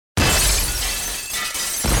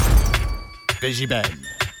Régibel,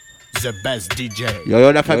 the best DJ.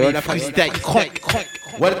 Yo la famille, freestyle, croc.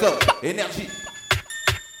 Welcome, énergie.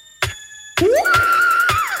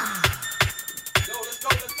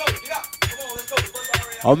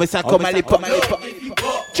 On met ça comme à l'époque.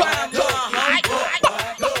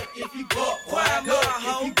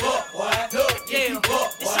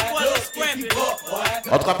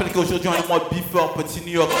 On te rappelle qu'aujourd'hui on est en mode Befor Petit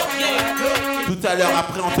New York. Tout à l'heure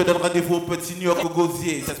après on te donne rendez-vous au Petit New York au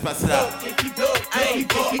Gosier. Ça se passe là.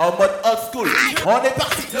 En mode old school. On est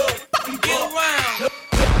parti.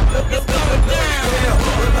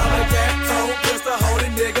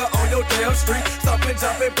 Stomping,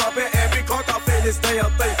 jumping, bumping, every car off in this damn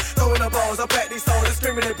thing. Throwing the balls up at these soldiers,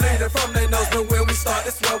 screaming and bleeding from their nose. But when we start,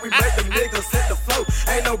 this where we make them niggas hit the flow.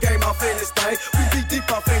 Ain't no game off in this thing. We be deep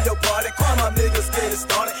off in your party. Call my niggas get it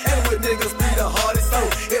started. And with niggas be the hardest. So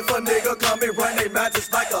if a nigga come and run they mouth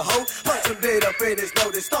just like a hoe, punch him dead up in his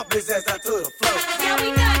nose and stomp his ass out to the floor. Yeah, we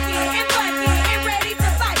knockin' and buckin' and ready to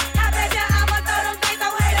fight. I bet ya I'ma throw them things, so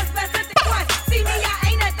haters best to think twice. See me, I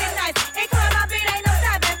ain't nothing nice. And call my beat ain't no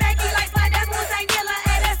stopping. Becky like fly, that's Hussein Gilla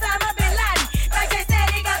and that's Osama Bin Laden. Like they said,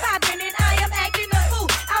 it got poppin' and I am acting a fool.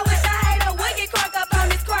 I wish I had a wicked crunk up on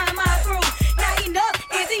this crime I crew. Now enough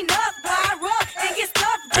is enough, boy, I rub and get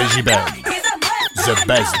stuffed. Régibel, the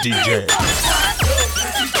best DJ.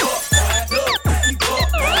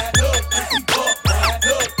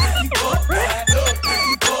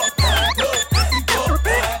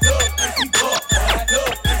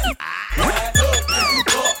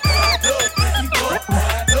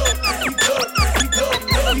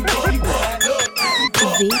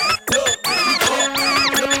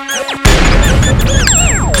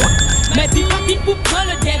 Mais puis pour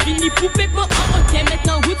prendre le devin, ni poupée pour en hôtel.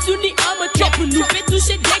 Maintenant, route sous ni en motel. Pour nous fait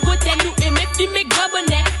toucher des gotels. Nous aimer filmer gros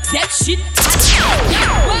bonnet. That shit.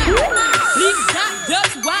 Please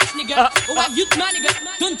just watch, nigga. Oh, I youth man, nigga.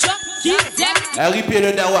 Don't jump, keep that. RIP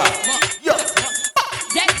le Dawa. Yo.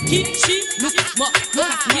 That kid shit, look at smoke, look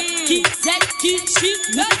at me. Keep that kid shit,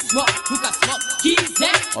 look at smoke, look at smoke. Keep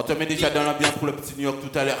that. On te met déjà dans l'ambiance pour le Petit New York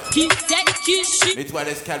tout à l'heure. Keep that kid shit. Mets-toi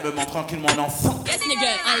laisse calmement, tranquillement, enfant. Yes, nigga,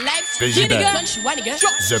 un live. Régibel,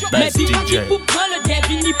 the best DJ. Pour prendre le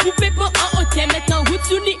devin, ni poupée pour en hôtel. Maintenant, route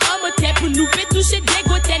sous ni en motel. Pour nous fait toucher des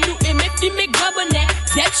gotels. Nous aimer filmer gros bonnet.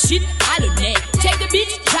 That shit, à l'honnête. Check the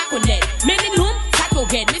beach, track on net. Many room, track on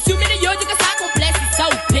red. Mais si vous mettez yo, du que ça complexe. Ça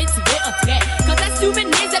vous plaît, tu veux entrer. Quand t'as souvenir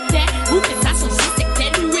de terre, vous faites ça changer, c'est que t'es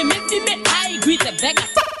nous aimer filmer. I agree, the bec.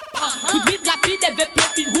 Coup de vite rapide, elle veut plein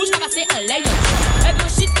fil rouge, t'as passé un lay. Et bon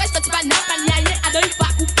shit, je t'en pas n'a pas niaillé, à deux, il va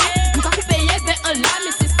couper. Nous t'as coupé, il y un là,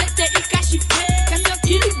 mais c'est c'était il cachiffé. Casse un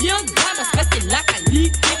kill, bien grave, parce que c'est la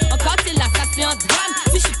qualité. Encore c'est là, ça c'est un drame,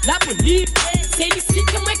 si je suis là pour libre. C'est ici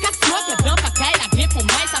que moi casse-moi, qu'elle vient pas qu'elle a bien pour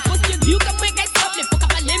moi. Ça pose que Dieu comme moi, qu'elle stoppe, les faut qu'elle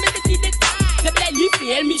parle, mais c'est petits détails. C'est plein livre et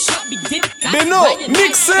elle m'y choque, big dédicace. Mais non,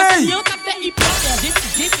 mixé!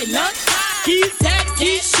 C'est l'un qui s'aime,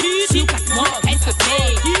 qui chute, qui casse-moi, qu'elle se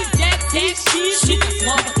fait. Qui s'aime, qui chute,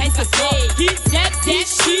 casse-moi, qu'elle se fait. Qui s'aime, qui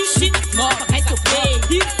chute, casse-moi, qu'elle se fait.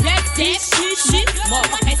 Qui s'aime, qui chute, casse-moi,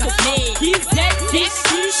 qu'elle se fait. Qui s'aime, qui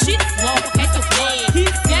chute, casse-moi, qu'elle se fait. Qui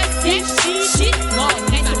s'aime, qui chute, casse-moi,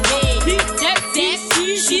 qu'elle se fait. Qui s'aime, qui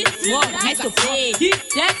chute, casse-moi, qu'elle se fait. Qui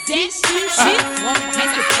s'aime, qui chute, casse-moi, qu'elle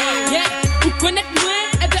se fait. Yeah, vous connaissez moi,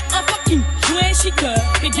 elle veut un fucking jouet chiqueur.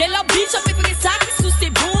 Mais quelle la bitch, on fait que ça qui sous ses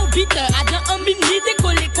bons vite. A dans un mini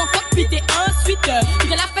décollé, qu'on cockpit et ensuite. Il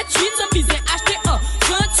de la fête suite, sans viser, acheter un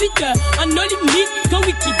 38. En no limite, quand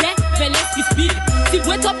Wikidé fait l'esprit speed. Si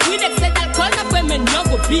vous êtes pris d'excès d'alcool, ça peut maintenant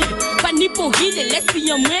go bide. Pas ni pour rire, et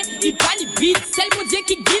l'esprit en moins, il pas ni bide. C'est le bon Dieu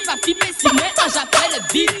qui guide, va flipper si moi, j'appelle le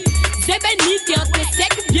vide. C'est béni, t'es entre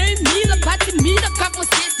sec ou bien humide. Pas timide, pas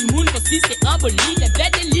foncé, si moun consiste, c'est embolie. Les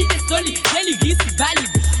bêtes d'élit, des solides, les lyriques, c'est valide.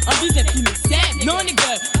 En plus, c'est plus c'est non, les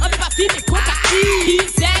gars, on peut pas filmer, coca. Qui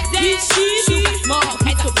c'est, qui chie, mort,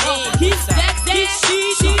 être fait. Qui c'est, qui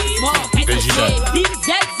chie, mort, être fait. Qui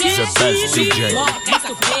c'est, The best DJ. mort,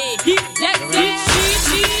 être fait. Qui c'est, qui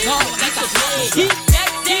chie, mort, être fait. Qui c'est,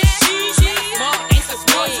 qui chie, mort, être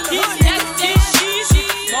fait. Qui c'est, qui chie,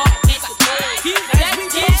 mort, être fait. Qui c'est,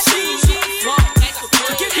 qui chie, mort, être fait.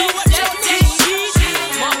 Qui c'est, qui chie,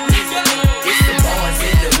 mort, être fait. It's the boys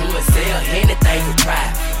in the hood, sell anything for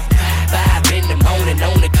pride. 5 in the morning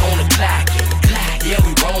on the corner clock. Yeah,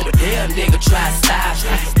 we wrong, but damn nigga try to stop.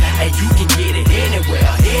 And you can get it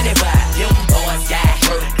anywhere, anywhere. Them boys got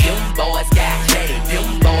hurt, them boys got paid,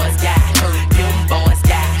 them boys got hurt, them boys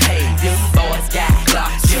got paid, them boys got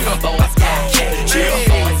clocked, them boys got paid, them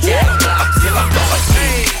boys got clocked, them boys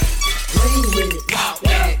got. Lean with it,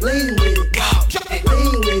 lean with it, lean with it,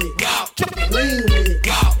 lean with it, lean with it,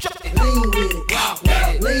 lean with it,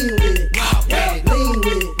 lean with it.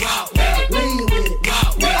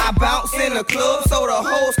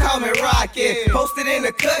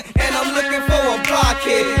 the cut, and I'm looking for a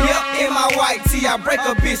blockhead. Yep, in my white tee, I break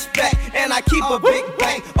a bitch back, and I keep a big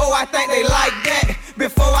bang. Oh, I think they like that.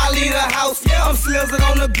 Before I leave the house, I'm slizzing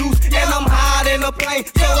on the goose, and I'm high in a plane.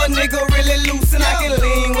 So a nigga really loose, and I can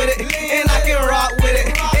lean with it, and I can rock with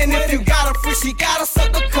it. And if you got a free, she gotta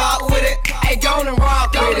suck a cock with it. Hey, go and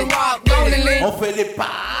rock with it, go and lean. On fait les pas.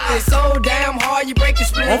 It's so damn hard, you break your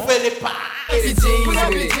spleen. On fait les pas. Your jeans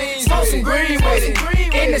with it, smoke some green with it.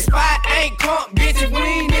 In the spot, ain't crunk, bitches, we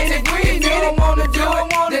ain't in it. If you don't wanna do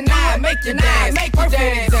it, deny it, make you dance.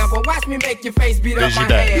 Perfect example, watch me make your face beat up my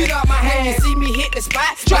hand. Beat up my hand, see me hit the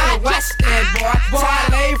spot. Try to watch that boy. Boy, I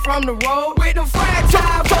lay from the road with them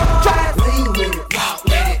fragile boys. Lean with it, Walk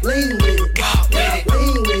with it, lean with it, walk with it,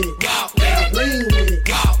 lean with it, walk with it, lean with it,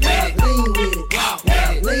 walk with it, lean with it, walk with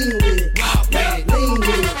it, lean with it, walk with it, lean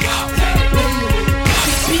with it, walk with it.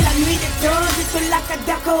 Puis la nuit des temps, juste la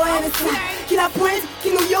Kadako MSA. Qui la pointe, qui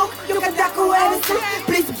New York, yo Kadako MSA.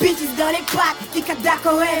 Please bitches dans les pattes, qui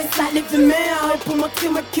Kadako MSA. Les femelles pour montrer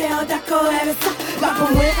mon cœur, Dako MSA. Là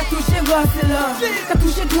pour moi, qu'a touché Ross, c'est là. Qu'a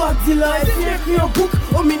touché droit, dis-là. Et puis écrit en boucle,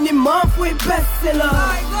 au minimum, faut y baisser là.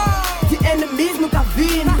 The enemies nous qu'a vu,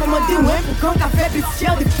 nous commandé ouais pour quand qu'a fait plus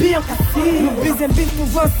cher des pires en cassé. Nous baisons vite pour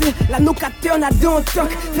avancer, là nous capter on a dans le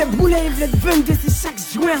toc. Fait bouler, il veut 22, c'est chaque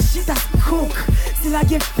joint, shit à coke. C'est la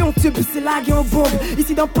guerre fait on tube, c'est la guerre en bombe.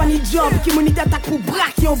 Ici dans Panic Job, qui monite attaque pour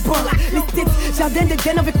braquer en bombe. Les têtes, jardin de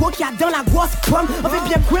den avec quoi qui a dans la grosse pomme. On fait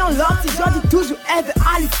bien quoi en l'ordre, si j'en dis toujours Eve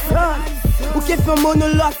Allison. Ou qui fait un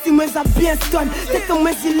monologue, si moi ça bien stun. C'est comme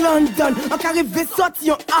moi si London, on qu'arrive sorti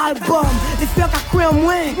un album. J'espère qu'à quoi en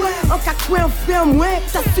moins, on qu'à quoi en fait en moins.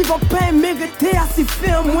 Ça suit vos pains mérités à s'y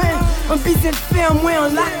faire moins. On bise fait en moins,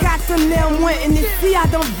 on la cartonne en moins. Et ici à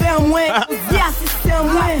dans vers moins, on y assiste en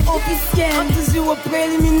moins. Officiel, toujours au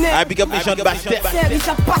préliminaire. Ah, big up les gens de Bastère.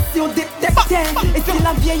 Déjà passé au détecteur. Et c'est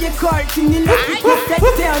la vieille école qui n'y le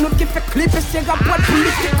détecteur. Nous qui fait clip et chez rapport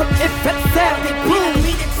politique comme effet de serre. Et puis la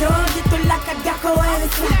nuit des temps, j'ai tout la Kadako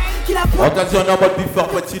MSA. Qui la pointe. Attention, on est en mode Befor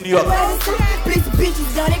Petit New York. Please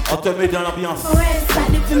bitches dans les On te met dans l'ambiance.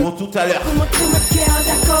 Pour tout à l'heure.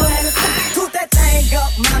 Scoot that thing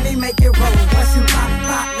up, mommy, make it roll. Once you pop,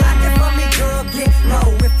 lock it for me, girl, get low.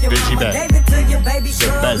 If your Veggie mama bag. gave it to you, baby, The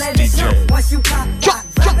girl, best let it DJ. show. Once you pop, drop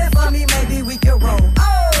it for me, maybe we can roll.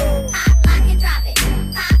 Oh! Pop, lock and drop it.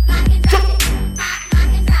 Pop, lock and drop it. Pop,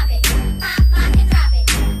 lock and drop it. Pop, lock and drop it.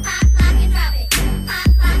 Pop, lock and drop it. Pop,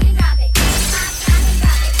 lock and drop it. Pop, lock and drop it. Pop, lock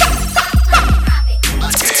and drop it.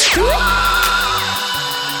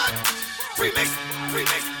 Remix,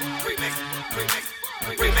 remix, remix, remix,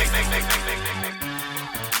 remix, mix, mix, mix, mix, mix.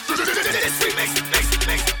 This remix, mix,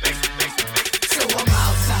 mix, mix, mix, mix. So I'm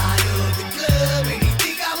outside of the club and he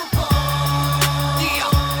think I'm a pawn. Yeah.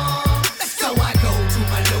 So I go to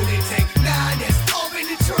my loaded tank, now that's open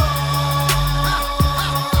the trunk.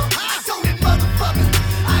 I told that motherfucker,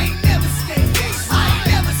 I ain't never skate, I ain't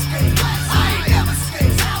never skate, I ain't never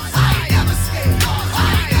skate, I ain't never skate, I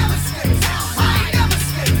ain't never skate, I ain't never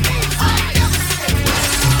skate, I ain't never skate.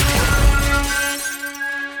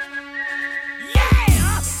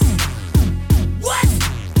 Yeah! What?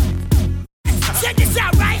 Check this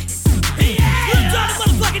out, right? Yeah! Look, all the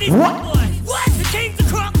motherfucking these boys. What? The king's the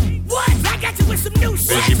crunk. What? I got you with some new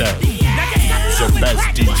shit. Veggie bag. Now just stop The with best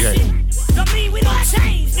crack DJ. busting. I mean, we don't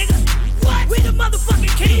change, nigga. What? We the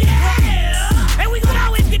motherfucking king. Yeah! And we gonna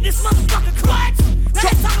always get this motherfucking crutch. Now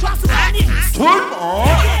let's talk about some other niggas. Tout le monde.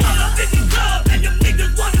 Yeah, up in the club and them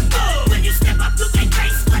niggas wanna fuck. When you step up to their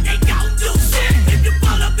face, what they gon' do? Shit. If you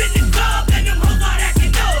fall up in the club and them hoes all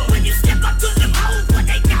acting up. When you step up to them hoes, what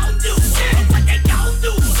they gon' do? Shit. What they gon'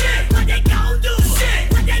 do? Shit. What they gon' do? Shit.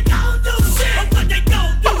 What they gon' do? Shit. What they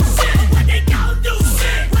gon' do? Shit. What they gon' do?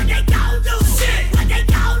 Shit. What they gon' do? Shit. What they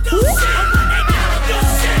gon' do? Shit. What they gon' do?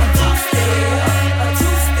 Shit.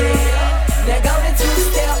 Two-step, there go the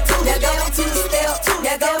two-step, there go the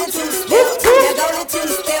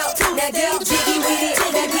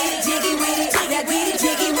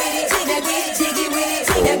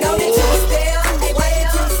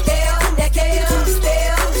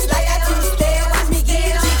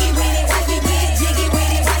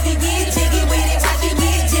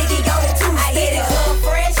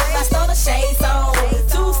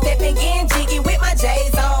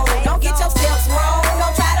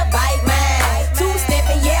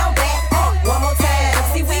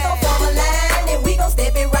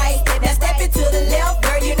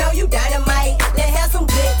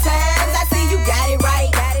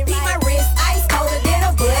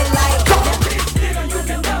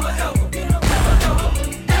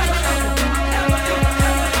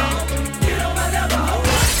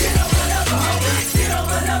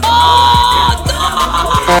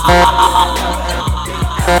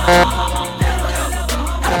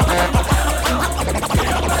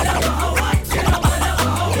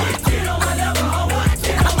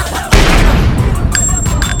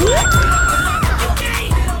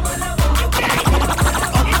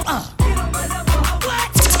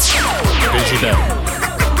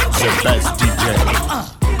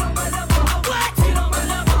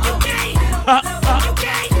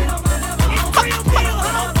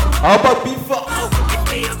En mode Befor.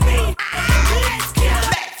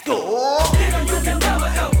 Let's go.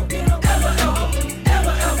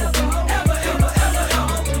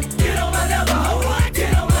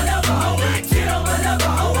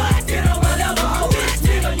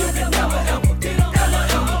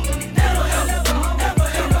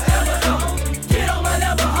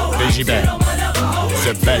 Befor,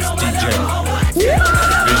 the best DJ.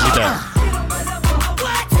 Befor.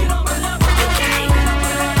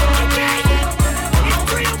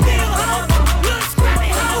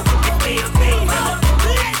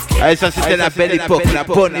 Allez, ça c'était la belle époque, la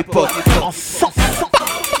bonne époque.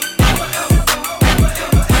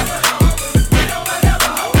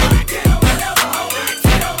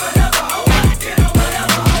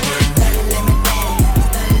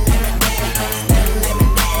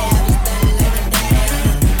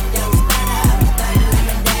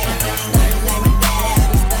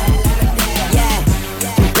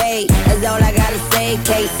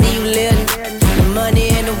 Can't see you living, the money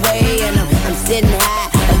in the way, and I'm sitting high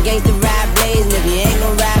against the ride blaze. And if you ain't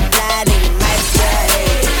gon' ride fly, then you might try.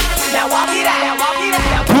 Now walk it out, now walk it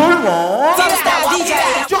out. Tout le monde. DJ,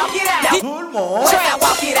 walk it out. Tout le monde.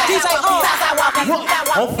 Walk it out. DJ,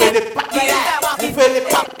 on fait les pas. On fait les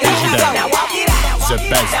pas. Befor, the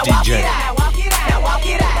best DJ. walk it out. Now walk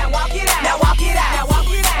it out. Now walk it out. Now walk it out. Now walk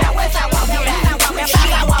it out. Now west side walk it out. Now walk it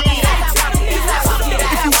out. Now walk it out.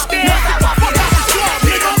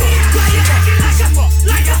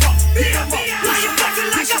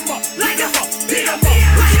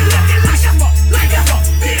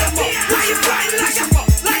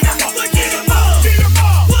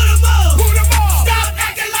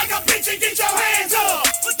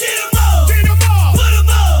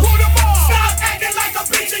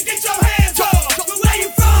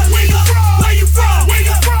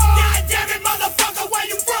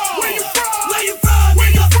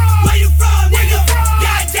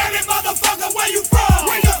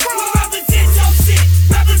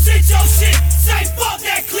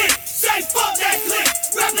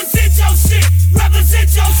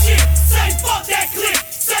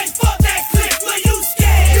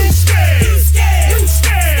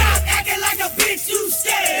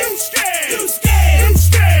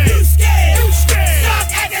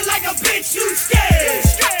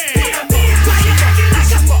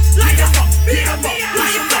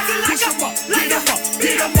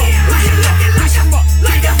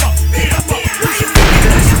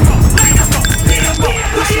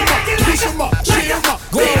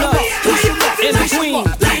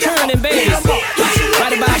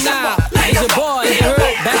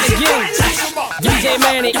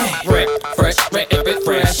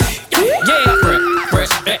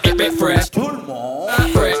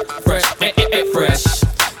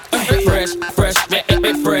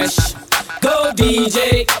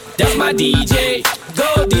 DJ,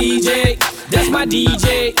 go DJ, that's my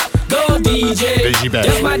DJ, go DJ,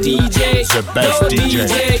 that's my DJ, the best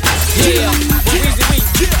DJ. Yeah,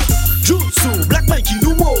 Jutsu, Black Mikey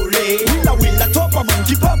nous molé. Willa, toi pas man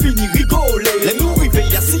qui pas fini rigoler. Les nous rivés,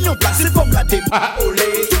 y'a si on place, c'est comme la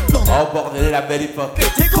débolée. Oh bordel, la belle époque.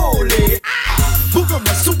 T'es collé. Pour comme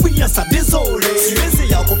la soupe, ça désolé. Si les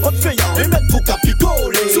ayants qu'on peut faire, et mettre pour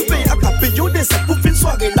capicoler. Soupe à capé, yo des sacs pour une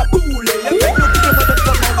soirée la boule. Les mecs nous disent pas de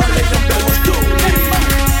comment on les aime bien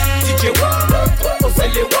DJ Wa, on sait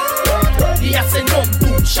les Wa. Il y a ses noms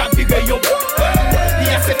pour chavirer yon bois. Il y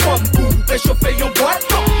a ses femmes pour réchauffer yon boîte.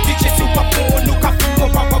 DJ sous papo, nous capons,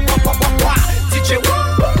 DJ Wa,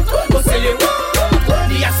 on sait les Wa.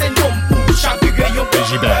 Il y a ses noms pour chavirer yon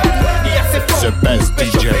bois. Il y a ses femmes pour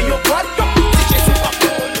réchauffer yon boîte. DJ sous papo,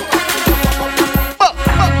 nous capons.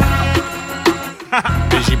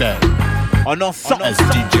 Befor, On en sent as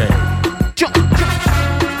DJ.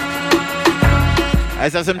 Ah,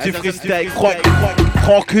 ça c'est un petit freestyle,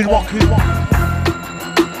 tranquillement.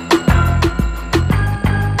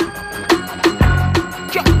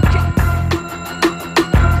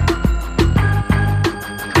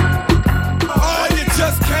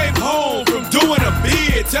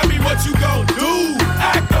 Tell me what you gon' do.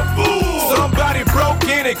 Act a fool. Somebody broke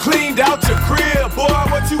in and cleaned out your crib. Boy,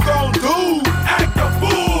 what you gon' do? Act a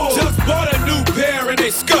fool. Just bought a new pair and they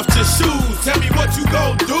scuffed your shoes. Tell me what you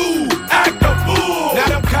gon' do. Act a fool. Now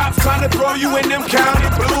them cops trying to throw you in them county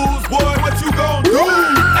blues. Boy, what you gon' do?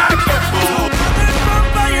 Act a fool.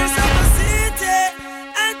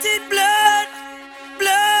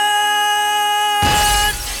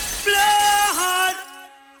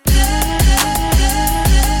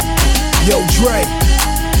 Yo, Dre,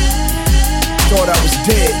 thought I was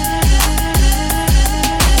dead.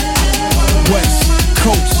 West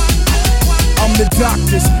Coast, I'm the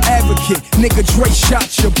doctor's advocate. Nigga Dre shot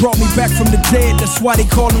ya, brought me back from the dead, that's why they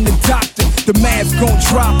call him the doctor. The math gon'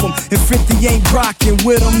 drop him, and 50 ain't rockin'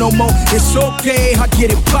 with him no more. It's okay, I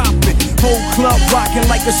get it poppin'. Whole club rockin'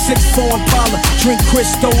 like a 6'4 Impala. Drink Chris,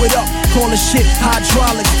 throw it up, call the shit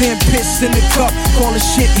hydraulic. Then piss in the cup, call the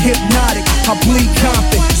shit hypnotic. I bleed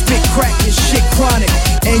Compton, spit crack and shit chronic.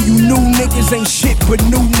 And you new niggas ain't shit but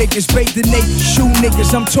new niggas. Bathe the Nate, shoe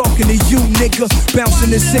niggas, I'm talking to you nigga. Bouncing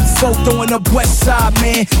the 6'4, throwing up West Side,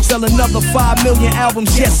 man. Sell another 5 million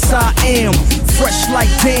albums, yes I am. Fresh like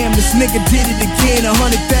damn, this nigga did it again.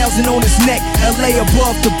 100,000 on his neck, LA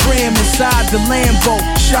above the brim. Inside the Lambo,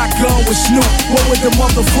 shotgun with Snoop. What would the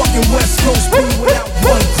motherfucking West Coast be without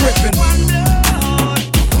one gripping?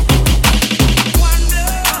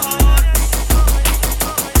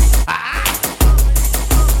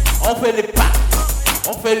 On fait les pas,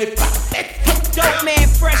 on fait les pas. Dope man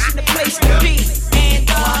fresh in the place to be. And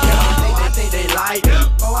I think they like it.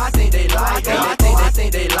 Oh, I think they like it. I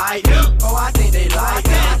think they like it. Oh, I think they like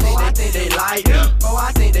it. I think they like it. Oh,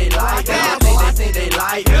 I think they like it. I think they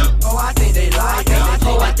like it. Oh, I think they like it.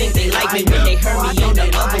 oh, I think they like me when they heard me on the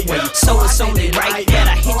other one. So it's only right that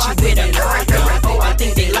I hit you with a oh, I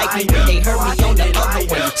think they like me when they heard me on the other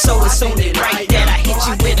one. So it's only right that I hit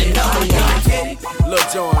you with another one. Lil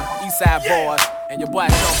Jon, Eastside Boys, and your boy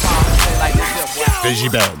Sean Paul, they like this here, boy.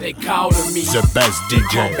 Digibel, They called me the best Come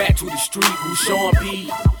DJ. back to the street, who Sean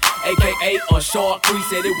P. AKA a short crease,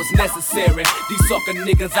 said it was necessary. These sucker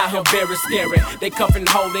niggas out here very scary. They cuffin'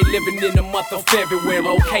 hoe, they living in the month of February.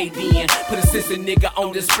 Okay then, put a sister nigga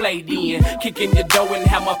on display then. Kick in your door and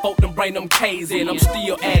have my folk to bring them K's in. I'm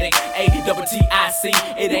still addict, A-double-T-I-C.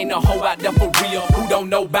 It ain't no hoe out there for real who don't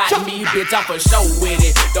know about me, bitch. I'm for sure with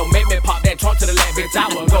it. Don't make me pop that trunk to the left, bitch. I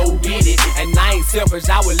will go get it. And I ain't selfish,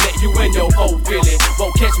 I will let you in your whole feeling.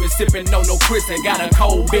 Won't catch me sippin' no Chris and got a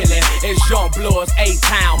cold billing. It's Jean Blood's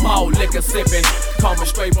A-Town. All liquor sipping, coming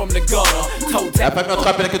straight from the gutter. La famille, on te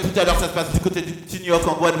rappelle que tout à l'heure ça se passe du côté du petit New York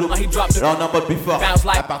en Guadeloupe. Là on est en mode Befor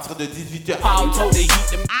à partir de 18h. Paul told the heat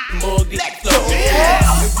them mug this flow.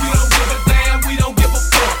 If you don't give a damn, we don't give a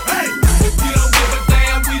fuck. Hey. If you don't give a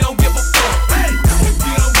damn, we don't give a fuck. Hey. If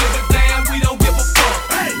you don't give a damn, we don't give a fuck.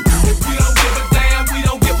 Hey. If you don't give a damn, we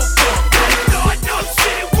don't give a fuck. Don't start no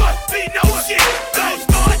shit, it won't be no shit. Don't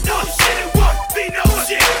start no shit, it won't be no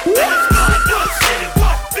shit. Don't start no shit, it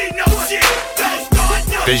won't be no shit. Don't start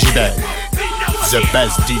no shit. Digibel, the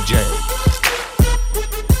best DJ.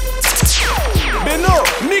 Beno,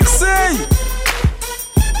 mixei.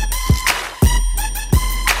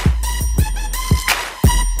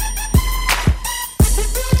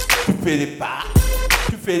 Tu fais les pas,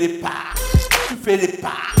 tu fais les pas, tu fais les pas.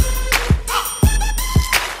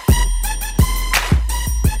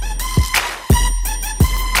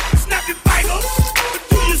 Snap your fingers, but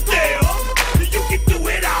do you still? You can do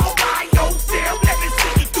it all by yourself. Let me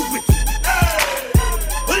see you do it.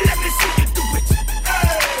 Hey, let me see you do it.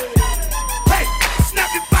 Hey, snap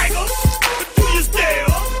your fingers, but do you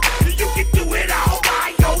still? You can do it all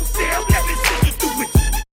by yourself. Let me see you do it.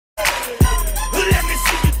 Let me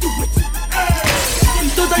see you do it.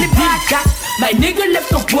 Tout dans les black, my nigga lève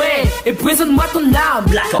ton poing et présente-moi ton arme.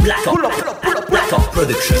 Black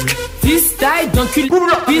Production. Freestyle d'enculé,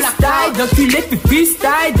 freestyle d'enculé, puis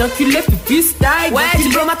freestyle d'enculé, puis freestyle. Ouais,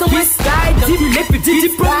 diplomate en freestyle d'enculé, puis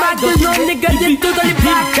diplomate de non nigga, des deux dans les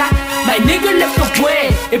black. My nigga lève ton poing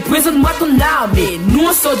et présente-moi ton arme. Et nous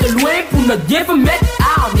on sort de loin pour notre bien veut mettre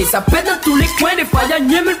armé. Ça pète dans tous les coins, des fois y'a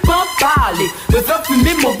rien mais pas en parler. Me faire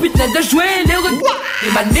fumer mon putain de joint, les regards. Et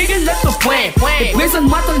my nigga lève ton poing et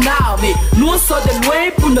présente-moi ton arme. Et nous on sort de loin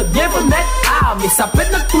pour notre bien veut mettre armé. Ça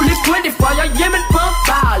pète dans tous les coins, des fois y'a rien mais pas en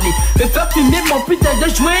parler. Me faire fumer mon putain de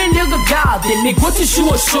joint, les regarde. Et négro tu joues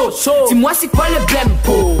au show. Dis-moi c'est quoi le blême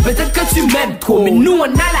pour. Peut-être que tu m'aimes trop, mais nous on a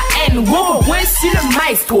la haine. Wow, ouais si le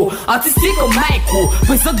maestro, artistique au micro,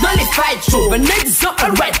 présente dans les fight shows. Venez disant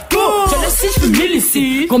alright go. Je le sais, je suis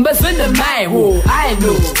ici, qu'on besoin de maïro. I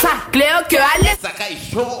know, ça clair que Alex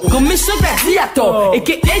comme Mission Gladiator et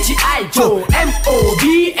que AGI Joe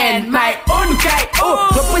M.O.B. and my own K.O.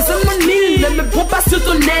 Représente mon île, ne me prends pas sur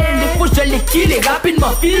ton aile. Les projets les kills et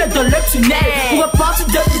rapidement file dans le tunnel. Pour repartir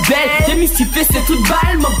de plus belle, démystifier c'est toute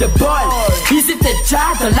balle, manque de bol. Ils étaient déjà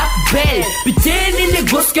dans la poubelle. Putain, les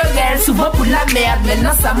grosses querelles, souvent pour la merde.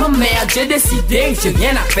 Maintenant ça m'emmerde, j'ai décidé que j'ai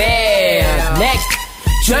rien à faire. Next,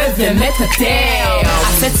 je vais mettre terre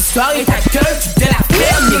à cette histoire et ta gueule, tu te la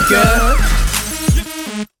fermes, nigga.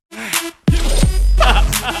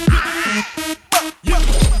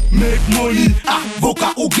 Make money, avocat.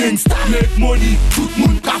 avocat ou gangsta. Make money, tout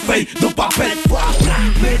moun ka fay, don pa pet fwa.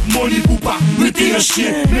 Make money pou pa rete un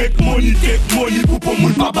chien. Make money, take money pou pou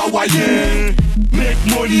moun pa bawayen. Make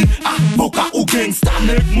money, avocat ou gangsta.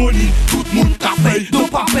 Make money, tout moun ka fay, don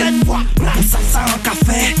pa pet fwa. Pour ça, ça un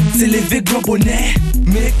café, c'est lever grand bonnet.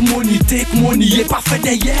 Make money, take money, y'a pas fait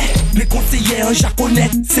d'ailleurs. Les conseillers en japonais,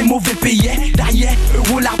 c'est mauvais payé. D'ailleurs,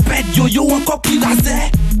 euro la pète, yo encore plus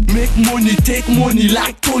laser. Make money, take money,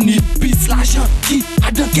 like Tony. Pisse l'argent qui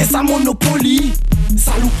a de caisse à Monopoly.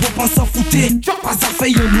 Salou pour s'en foutre, pas ça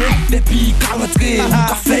fait y'en depuis qu'à rentrer,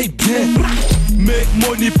 qu'a fait bien. Make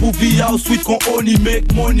money pour via au suite qu'on only.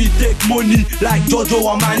 Make money, take money, like Jojo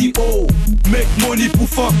Amani, oh. Make money pour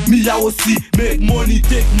famille aussi. Make money,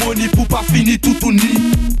 take money pour pas finir tout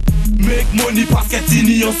uni. Make money parce que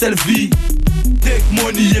t'ini en selfie. Take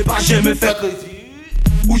money, y'a pas jamais fait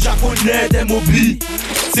ou japonais des mobiles.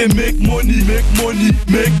 C'est make money, make money,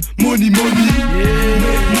 make money, money.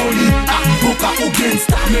 Make money, avocat ou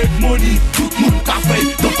gangsta. Make money, tout moun ka fay,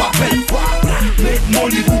 don pa pet fwa. Make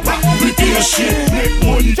money pour pas rete un chien. Make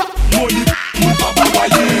money, money, moun pa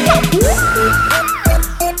bawayen.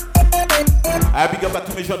 Big up à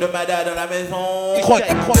tous mes gens de Mada dans la maison.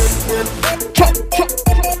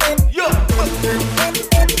 Yo.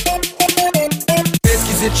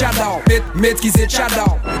 Maîtriser Chadon, maîtriser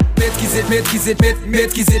Chadon,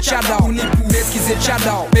 maîtriser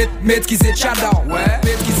Chadon, ouais, maîtriser Chadon,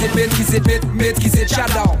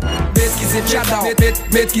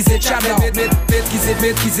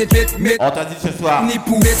 On t'a dit ce soir,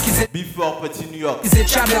 Befor Petit New York,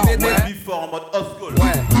 Befor en mode old school.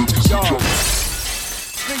 Ouais.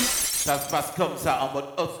 Ça se passe comme ça en mode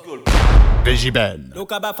old school. Beji Ben,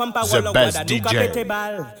 the best DJ.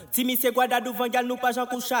 Timi se guada du vangal nou pa jan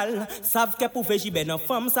kouchal. Sav ke pou Beji Ben en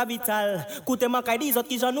femme sa vital. Koute man kay di zot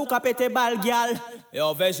ki jan nou ka pete bal gyal.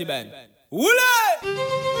 Yo Beji Ben, oule!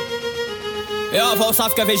 Yo faut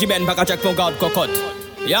sav ke Beji Ben pa ka check ton garde cocotte.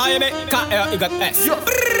 Ya yeme K-R-Y-S.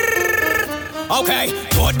 Ok,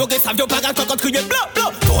 tout bouge savio bagat cocotte crier blo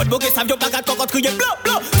blo. Tout bouge savio bagat cocotte crier blo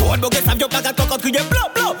blo. Tout bouge savio bagat cocotte crier blo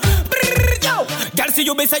blo. Yo, gal si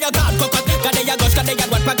you be say you garde cocotte. Gade ya gauche, gade ya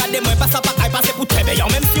droite, pas gade moi passe pas passer pour très bien.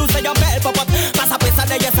 Même si vous say you belle popote. Passe après ça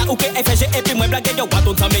d'ailleurs ça ou que FG et puis moi blague yo quoi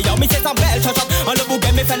tout ça meilleur. Mais c'est sans belle chanchante. On le bouge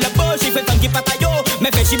mais fait le beau, j'y fais tant qui patayo.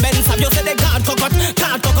 Mais fait j'y ben savio c'est des garde cocotte.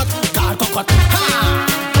 Garde cocotte. Ha!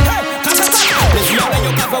 Les filles là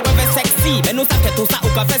yo café ouais sexy. Mais nous savons que tout ça au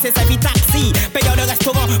café c'est sa vie taxi. Payeur de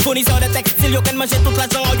restaurant, fournisseur de textile, yo can manger toute la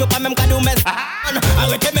journée, yo pas même cadeau mais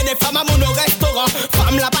arrêtez mais les femmes à mon restaurant.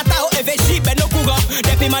 Femme la pata au FG ben au courant.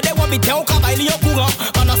 Depuis ma de wabite au travail au courant.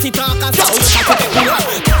 Pendant si temps en casa, yo ça fait courant.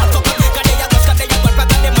 Gade ya gauche, gade ya droite, pas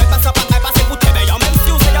gade moi passe pas passer pour très bien. Même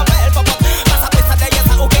si vous c'est belle papa. Passe après ça d'ailleurs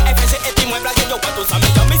ça OK FG et puis moi blague yo pas tout ça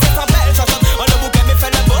mais mais c'est sans belle chanson. On le bouquet mais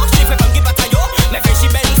fait le beau, j'y fais femme qui bataille. Mais FG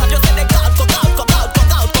ben ça yo c'est des garde.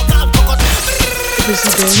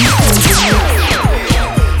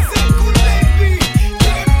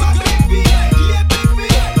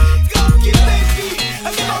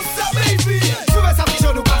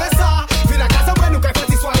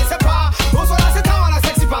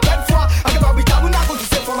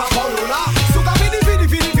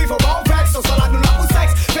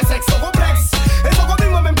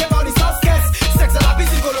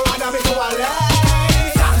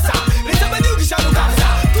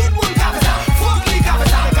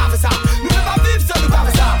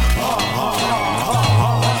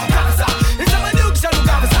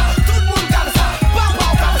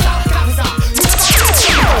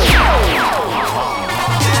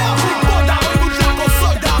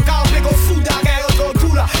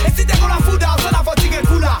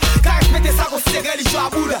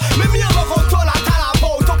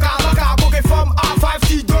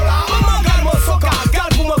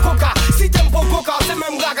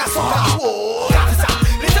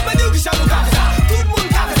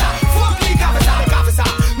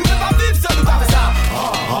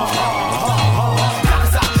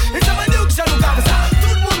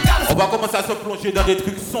 Dans des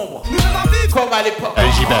trucs sombres comme à l'époque.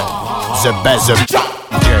 Beji Ben, the best DJ.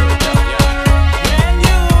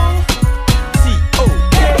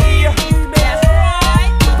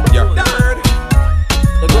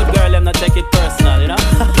 The good girl, them not take it personal, you know.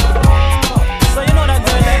 So you know that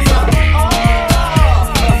girl,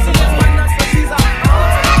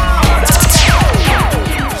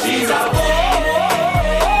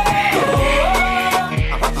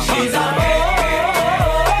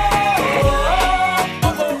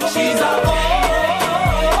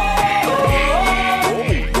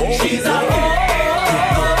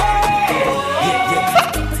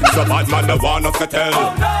 bad man, the one of the tell.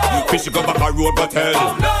 Fish go back a road go tell.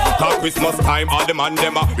 Cause Christmas time, all the man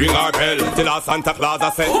them a ring our bell. Till our Santa Claus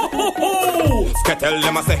a send. Skettle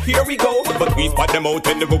them a say here we go. But we spot them out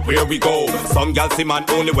when they go where we go. Some gal see man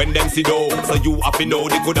only when them see dough. So you have to know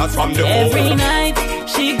the good as from the home. Every night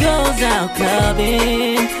she goes out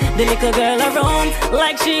clubbing. The little girl around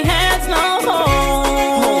like she has no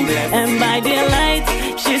home. And by daylight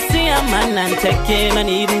she see a man and take him. And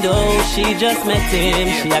even though she just met him,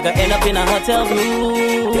 she a go end up in a hotel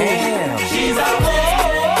room. Damn. She's a whore.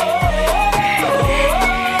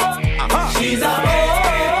 She's a whore.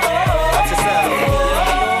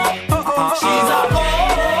 She's a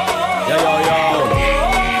whore. Yo.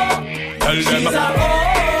 Tell them.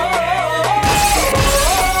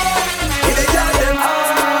 With the girl them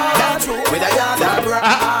that's true. With the girl that bra.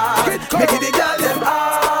 Make it the girl them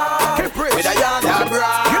with the girl that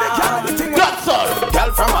bra. That's all.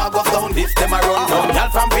 Girl from August down, this them a run down. Girl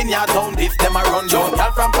from Vineyard down, this them a run down.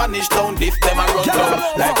 Girl from Panish down, this them a run down.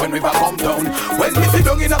 Like when river come down. When we see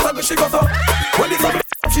down in a circle, she goes up. When it's up,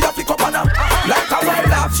 she a flick up on her. Like a wild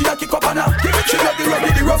laugh, she a kick up on her. She love the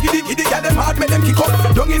ruggedy, girl them hard, make them kick up.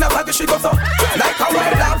 Down in a circle, she goes up. Like a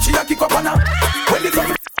wild laugh, she a kick up on her. When it's up,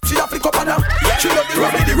 she a flick up on her. She love the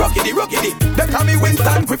ruggedy. Them call me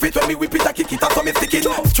Winston Griffith. When me whip it, I kick it, so me stick it.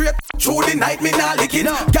 Straight through the night, me nah lick it.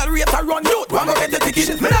 Girl rate a run, youth, one go get the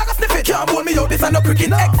ticket. Me nah go sniff it, can't hold me out, this a no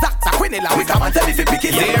cricket. Exact, a Quinella, we come and tell me fi pick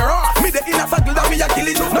it. Zero off, me the inner circle that me a kill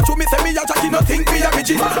it. Not true, me say me a jockey, no think me a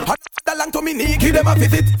midget. The long to me knee, give them a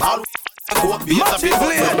visit. All go up, be a big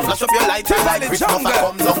flash up your light, like Christmas a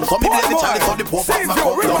come down. So me play the chalice of the Pope of my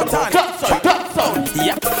come down.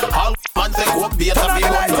 Yeah, all man say go up, be a big one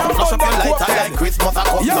down. Flash up your light, like Christmas a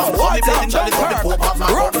come down. So me play the chalice of the Pope of my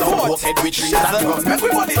come down. Go head with trees and guns, make we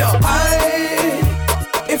money down.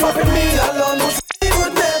 If I be me alone, we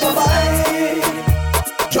would never buy.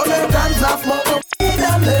 Jamaicans have more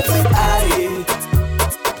than let me hide.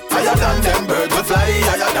 Higher than them birds will fly,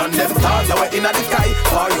 higher than them stars that were in the sky.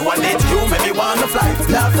 For you and it, you make me wanna fly.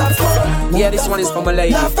 Laugh that smoke. Yeah, this one is for my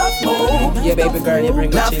lady. Laugh that smoke. Yeah, baby girl, you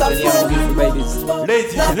bring my children here, beautiful babies.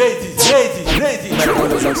 Ladies. My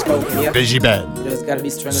always outspoken, yeah. Befor Petit, There's gotta be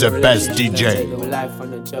strength the in the best relationship. DJ. Take your life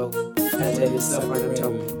on a joke. I tell you stuff on a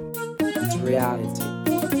joke. It's reality.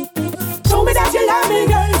 Show me that you love me,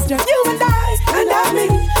 girl. It's just you and I love me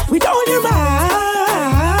with all your mind.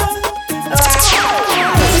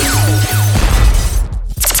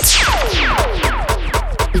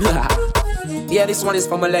 Yeah, this one is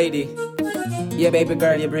for my lady. Yeah, baby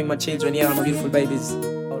girl, you bring my children here, my beautiful babies.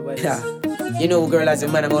 Always. Yeah. You know, girl, as a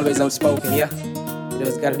man, I'm always outspoken, yeah?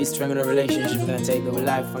 There's gotta be strength in a relationship. Can't take your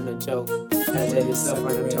life on a joke. Can't tell you stuff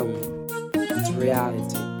on a joke. It's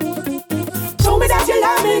reality. Show me that you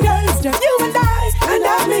love me, girl. It's just you and I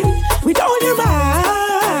love me with all your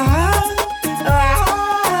mind.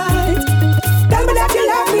 Tell me that you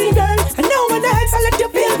love me, girl. And no one else, I'll let you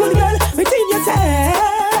feel good, girl, within yourself.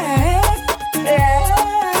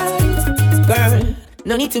 Girl,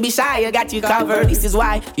 no need to be shy, I got you covered. This is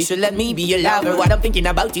why you should let me be your lover. What I'm thinking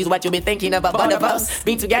about is what you've been thinking about both of us.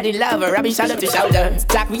 Being together in lover, I've been shoulder to shoulder.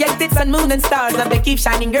 Jack, we ain't it sun, moon and stars, and they keep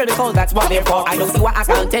shining, girl, because that's what they're for. I don't see what I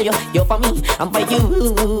can't tell you. You're for me, I'm for you.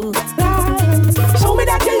 Show me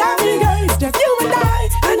that you love me, girl. It's just you and I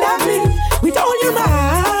love me with all your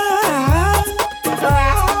mind.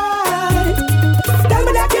 Tell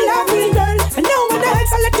me that you love me, girl, and no one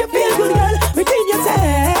else, I'll let you feel good, girl, within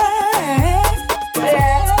yourself.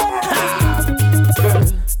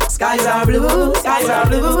 Skies are blue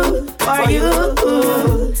for you.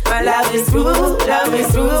 My love is true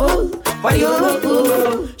for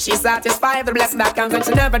you. She's satisfied, the blessing that comes when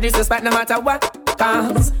she never disrespect no matter what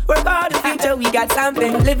comes. Work hard in the future, we got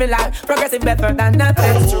something. Living life, progressing better than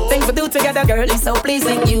nothing. Things we do together, girl, is so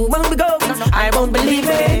pleasing. You won't be going, I won't believe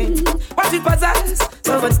it. What we possess,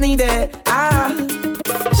 so what's needed.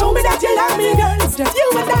 Show me that you love me, girl. It's just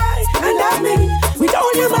you and I love me with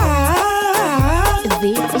all your mind.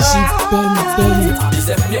 Me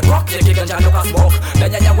rock, they kick and jam up a smoke.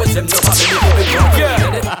 Then you with them, no problem, you go big rock.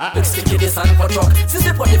 Yeah, big sticky this and for truck. Since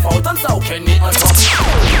they put the fault and so can me on top.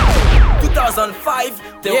 2005,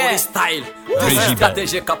 they were the style.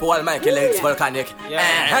 Strategic couple, Michael X Volcanic.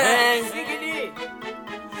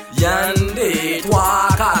 Yandé, 3,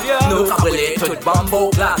 4, nous cabrelés, tout bambou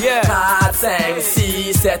plat 4, 5,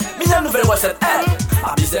 6, 7, millions nouvelles recettes,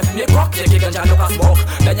 a bisef, mes brocs, les kick and jam, nous pas smoke.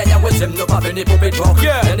 Then y'a with them, nous pas venus pour pay drop.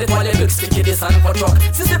 Then they toiles bugs, qui descendent for truck.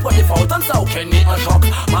 Si c'est pour des fautes, on s'en aucun ni en choc.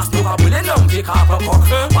 Mas nous a brûlé l'homme qui cap en coq.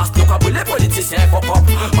 Mas nous a brûlé politiciens for pop.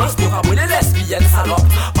 Mas nous a brûlé lesbiennes salope.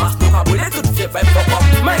 Mas nous a brûlé toutes vieilles pop pop.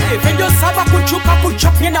 Man, when you saba put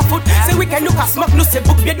chop in a foot. Say we week-end nous casse nous c'est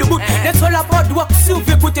book bien de bout. Les sols à bord doit si vous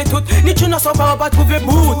écoutez tout. Ni tu n'en sors pas trouver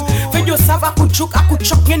bout. Fais du sav à coup de choc, à coup de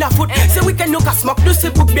choc, rien à foutre. C'est week-end nous casse nous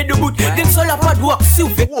c'est book bien de bout. Les sols à bord doit si vous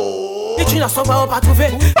ni tu n'en sors pas trouver.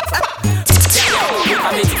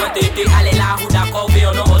 Allez là, vous d'accord, mais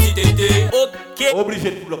on a dit tété. Ok.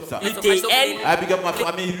 Obligé de bloquer ça. UTN. Ah, big up ma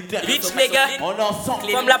famille, UTN. Bitch, les gars. On est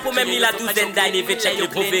ensemble. Comme là pour même la douzaine d'années, fait check le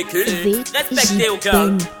gros véhicule. Respectez au cœur.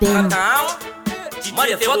 Attends. Moi,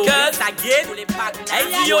 les fuckers, ça guette.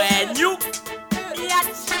 Hey, yo, new.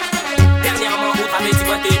 Dernièrement, vous avez dit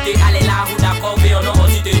que tété. Allez là, vous d'accord, mais on a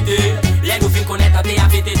dit tété. Les nous fin connaître un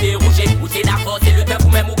TAVTT rouge. Ou t'es d'accord, c'est le temps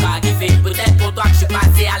pour même ou pas kiffer. Peut-être pour toi que je suis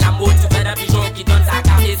passé à la mode. Tu fais d'un pigeon qui donne sa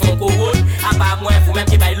carte et son couronne. À part moi, faut même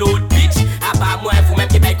qu'il baille l'autre bitch. À part moi, faut même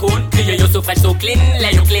qu'il baille con. Crier yo so fresh, so clean.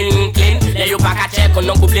 Les yo clean, clean. Les yo pas qu'à check, on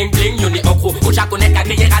en bling bling. Yo n'est en gros. Ou chaque connaître qu'à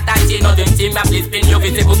crier rattaché dans une team. Ma please spin, yo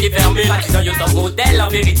vite pour qui ferme. Pas yo son modèle en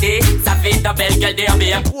vérité. Ça fait ta belle gueule des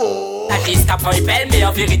bien. Ta giste qu'apprend une belle, mais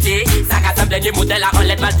en vérité. Ça casse un blender modèle à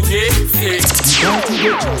enlève mal douné.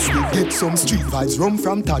 Get some street vibes, rum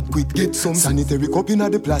from Tad quick. Get some sanitary cup in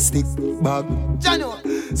the plastic bag. Jano,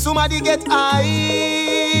 somebody get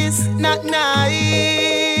ice, not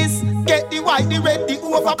nice. Get the white, the red, the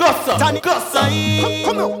over. Tonic,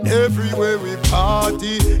 Come on. Everywhere we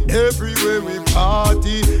party,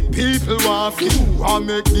 people want you and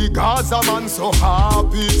make the Gaza man so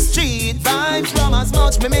happy. Street vibes from as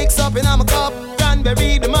much me mix up in a cup.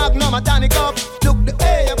 Cranberry, the magnum, a tonic up. Look the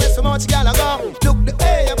air, where so much gal a go. Look the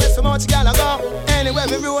air, where so much gal a go. Anywhere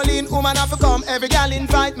we roll in, woman have to come. Every gal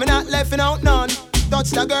invite me, not left out none.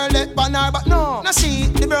 Touch the girl, let ban her, but no. Now she,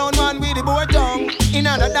 the brown one with the board tongue. In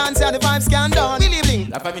another dance, and the vibes can done.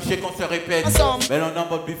 La famille chez qu'on se répète. Mais on a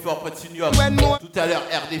mode Befor Petit New York. Tout à l'heure,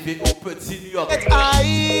 RDV au Petit New York.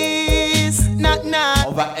 Ice, not now.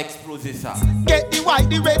 On va exploser ça. Get the white,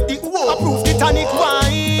 the red, the approve the tonic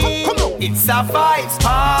wine. Come on. It's a vibes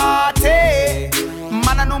party.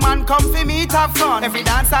 Man and no man come for me to have fun. Every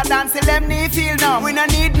dancer dance till them knee feel numb. We no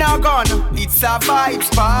need no gun. It's a vibes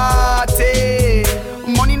party.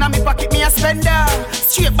 Money in me pocket me a spender.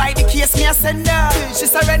 Straight by the case me a sender. She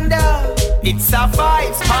surrender. It's a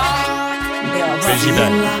vibes party.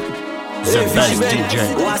 The best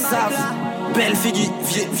DJ. Wassaf, belle figure,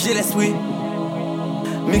 vieux l'esprit.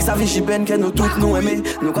 Mix avec Jiben que nous toutes nous aimer.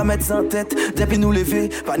 Nous qu'à mettre sans tête, depuis nous lever.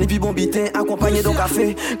 Pas ni pi bon bitin, accompagné d'un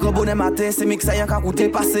café. Gros bonnet matin, c'est mix à y'en qu'à coûter.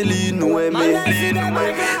 Passer li nous aimer.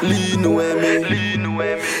 Li nous aimer.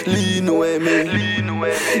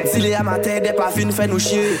 Dis-les à matin, des pas fin fait nous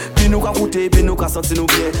chier. Puis nous qu'à coûter, puis nous qu'à sentir nous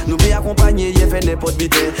bien. Nous bien accompagner, y'a fait n'importe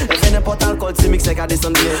bitin. Fait n'importe alcool, c'est mix qu'à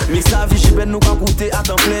descendre bien. Mix avec Jiben nous qu'à coûter à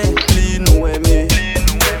temps plein. Li nous aimer.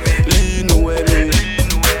 Li nous aimer.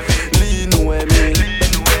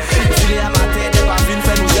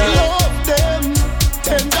 Love them,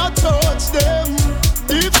 tender touch them.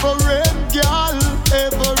 Different girl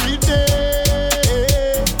every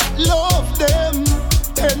day. Love them,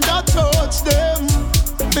 tender touch them.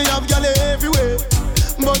 Me have girl everywhere,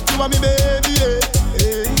 but you are me baby.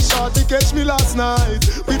 Hey, shorty catch me last night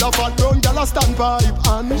with a fat brown girl a standpipe,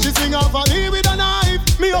 and she sing off on me with a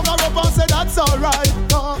knife. Me hug her up and say that's alright.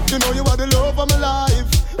 You know you are the love of my life.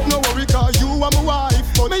 No worry, cause you are my wife.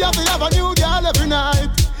 But me have to have a new girl every night.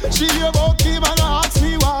 She hear about him and ask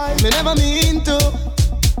me why. Me never mean to.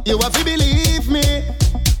 You have to believe me.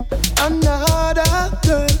 Another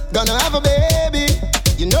girl gonna have a baby.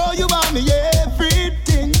 You know you want me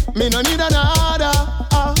everything. Me no need another.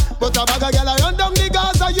 But a bag of girl I run down the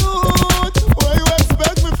Gaza youth. What you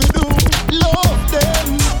expect me to do? Love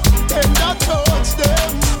them, tender touch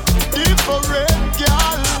them. Different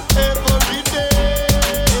girl every day.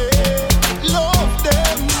 Love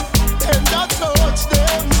them, tender touch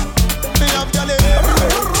them. Me have girl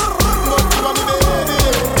everywhere, but you are me baby.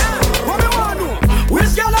 What me want do?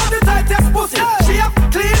 Which girl have the tightest pussy? She have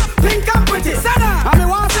clean, pink and pretty. And me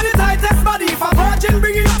want see the tightest body. If a virgin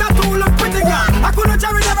bring it tattoo look pretty, girl. I couldn't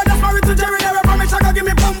Jerry never just married to Jerry never. Promise I go give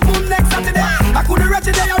me boom boom next Saturday. I couldn't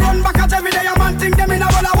wretched day I run back at every day. A man think them in a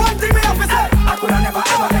well. I one thing me have to say. I coulda never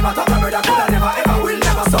ever talk about that. Coulda never ever will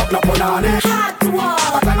never suck no punani. Hot one.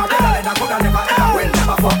 But I'm a brother that coulda never ever will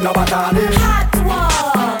never fuck no batani. Hot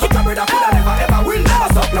one. Kick a brother coulda never ever will never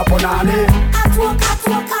suck no punani. Hot one, hot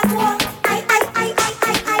one, hot one.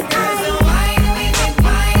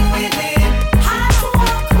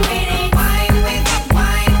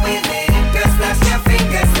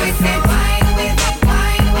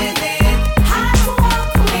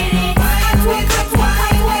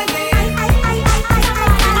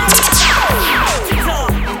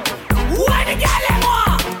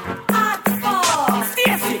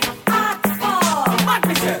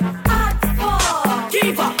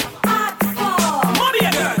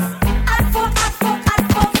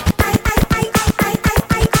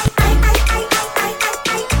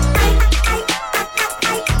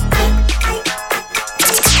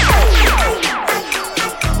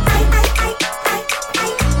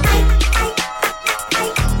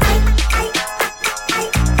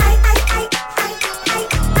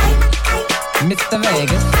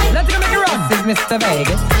 Mr.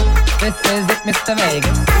 Vegas. This is it, Mr.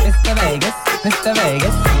 Vegas. Mr. Vegas, Mr.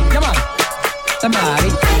 Vegas. Come on, Tamari,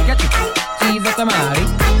 get it. She's a Tamari,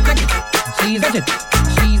 get it. She's a it.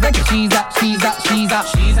 She's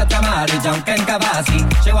a Tamari, Junkin' Kavasi.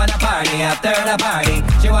 She wanna party after the party.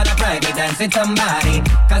 She wanna private dance with somebody.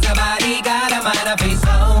 Cause her body got a mind of peace.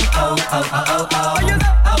 Oh, oh, oh, oh, oh, oh.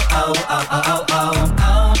 Oh, oh, oh, oh, oh, oh.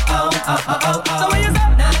 Oh, oh, oh, oh, oh, oh. So what you say?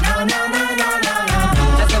 No.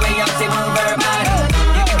 Just the way she move her body.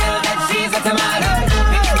 You can tell that she's a Tamari.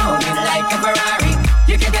 It's moving like a Ferrari.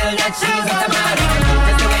 You can tell that she's a Tamari.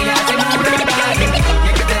 Just the way she move her body.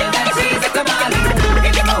 You can tell that she's a Tamari.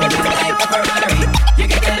 Like a Ferrari, you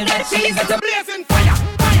can tell that she's a blazing fire,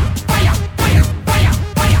 fire, fire, fire, fire,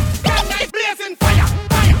 fire. That night blazing fire,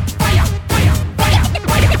 fire, fire, fire, fire,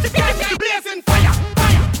 fire. That night blazing fire,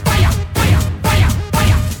 fire, fire, fire, fire,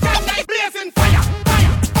 fire. That night blazing fire,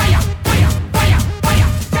 fire, fire, fire, fire, fire.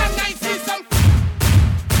 That night see some fire.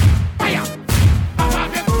 Fire, fire,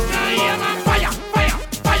 fire,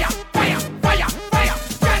 fire, fire, fire.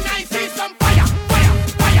 That night see some fire, fire,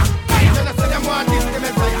 fire, fire. Then I say them want this, them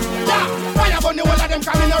fire. Fire burn the whole of them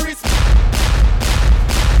coming a risk.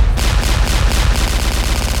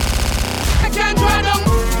 I can't draw them.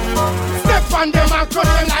 Step on them and crush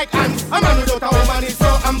them like ants. A man without a woman is so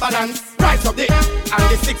unbalanced. Rise up the and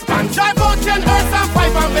the 6 pan. Drive out 10 earths and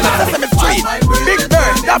 5 ambulance. Big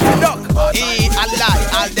bird, Daffy Duck. He and lie,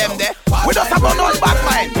 all them there. We just have no bad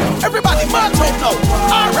mind. Everybody march out now.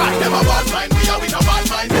 Alright, them a bad mind, we are with a bad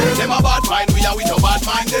mind. Them a bad mind, we are with a bad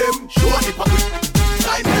mind. Them show hypocrite.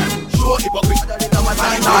 Show hypocrite.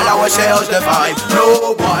 All our shells the vibe.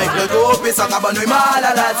 No boy, the dope is a cabin with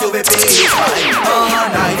malala to be paid. Oh,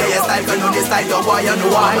 night, yeah, style, can you this style, your boy, you know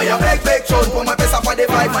why. My big tune, put my best up for the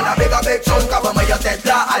vibe. Man, a big tune, cover my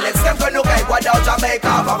tetla. Alex, them can look like what out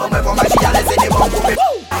Jamaica. Cover my for my shia, let's see the bump.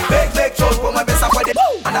 Big tune, put my best up for the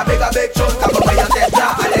and a big tune, cover my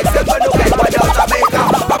tetla. Alex, them can look like what out Jamaica.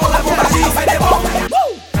 Cover my for my shia, see the bump.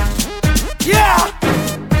 Yeah!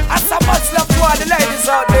 That's so much love to all the ladies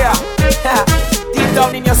out there. Deep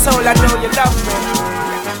down in your soul, I know you love me.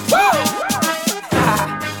 Woo!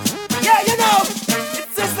 Yeah, you know,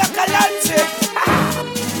 it's just like a lunch.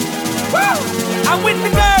 Woo! I'm with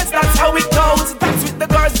the girls, that's how it goes. That's with the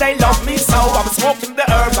girls, they love me so. I'm smoking the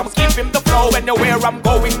herbs, I'm keeping the flow. Anywhere I'm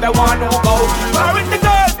going, they want to go. I'm with the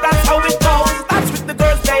girls, that's how it goes. That's with the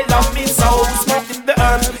girls, they love me so. I'm smoking the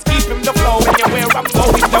herbs, keeping the flow. Anywhere I'm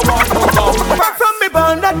going, they want to go. From me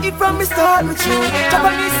born, that it from me start me tune.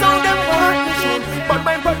 Japanese sound, them want me tune. But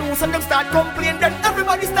my producer, them start complain. Then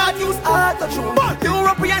everybody start use auto-tune.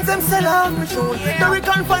 Europeans, them sell off me tune.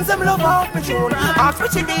 American fans, them love off me tune. Ask me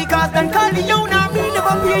Chidi, cause them call the owner. Me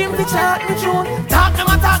never pay him to chart me tune. Talk them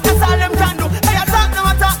a talk, that's all them can do. Hey, I talk them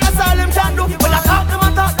a talk, that's all them can do. Well, I talk them a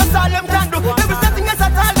talk, that's all them can do. There is nothing else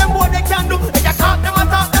at all them what they can do. Hey, I talk them a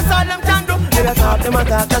talk, that's all them can do. Hey, I talk them a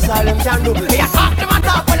talk, that's all them can do. Hey, I talk them a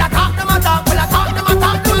talk, well, I talk them a talk, well, I talk them a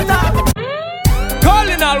talk, do talk.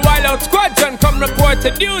 Calling all wild out squadron, come report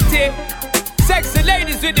to duty. Sexy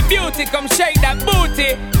ladies with the beauty, come shake that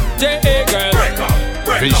booty. J.A. girl, break up,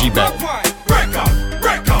 break up, break up,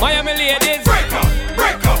 break up. Miami ladies, break up,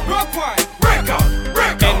 break up, rock wine, break up,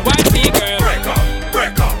 break up. NYC girl, break up,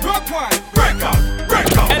 break up, rock wine, break up,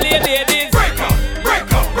 break up. LA ladies, break up,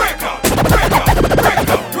 break up, break up, break up, break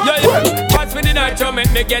up. Yo, pass me the night, yo,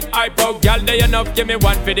 make me get hype out. Y'all day enough, give me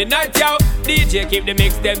one for the night, yo. DJ keep the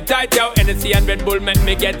mix them tight, yo. Hennessy and Red Bull make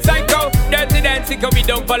me get psycho. Dirty dancing, cause we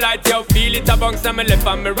don't polite, yo. Feel it amongst on my left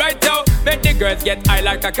and my right, yo. Make the girls get high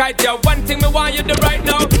like a kite, yo. One thing me want you to right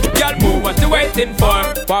now. Y'all move, what you waiting for?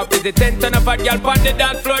 Pop is the tension of a girl on the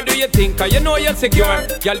dance floor. Do you think, cause you know you're secure?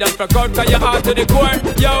 Y'all just rock out, cause you're hard to the core.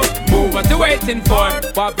 Yo, move, what you waiting for?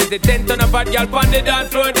 Pop is the tension of a girl on the dance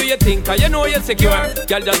floor. Do you think, cause you know you're secure?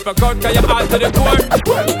 Y'all just rock out, cause you're hard to the core.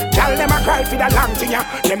 Y'all them a cry for the long thing, ya.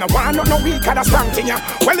 Them no want no weak or the strong thing, ya.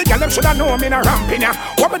 Well, the y'all them shoulda know me no ramping, ya.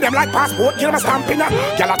 What with them like passport, give them a stamping, ya.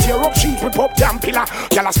 Y'all a tear up sheets with pop jam pillar.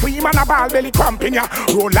 Y'all a scream and a ball belly cramping, ya.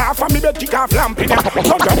 Roll off and me bed kick off lamping, ya.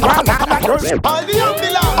 Don't just run out like girls. All the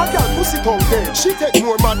ambulance, a girl pussy tongue there. She take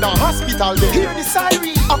more man than hospital there. Hear the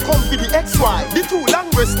siren, I come for the XY. The two long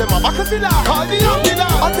breasts them a back of the line. Call the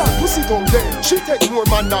ambulance, a girl pussy tongue there. She take more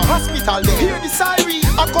man than hospital there. Hear the siren,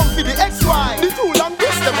 I come for the XY. The two long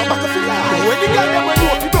breasts them a back of the line. When the girl them when you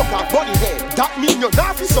up, you broke off body head. That mean you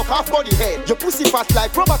not fi suck off body head. Your pussy fat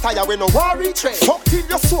like rubber tire when no worry tread. Fuck till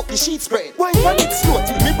you soak the sheet spread. Wine pan it slow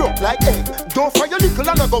till me broke like egg. Don't fry your little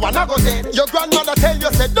and I go dead. Your grandmother tell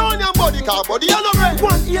you said down your body car body and no red.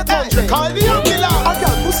 1-800 call the ambulance. A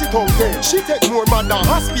girl pussy tongue there. She take more man than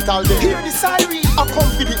hospital there. Hear the siren, I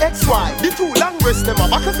come for the XY. The two long breasts them a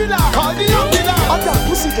back of the line. Call the ambulance.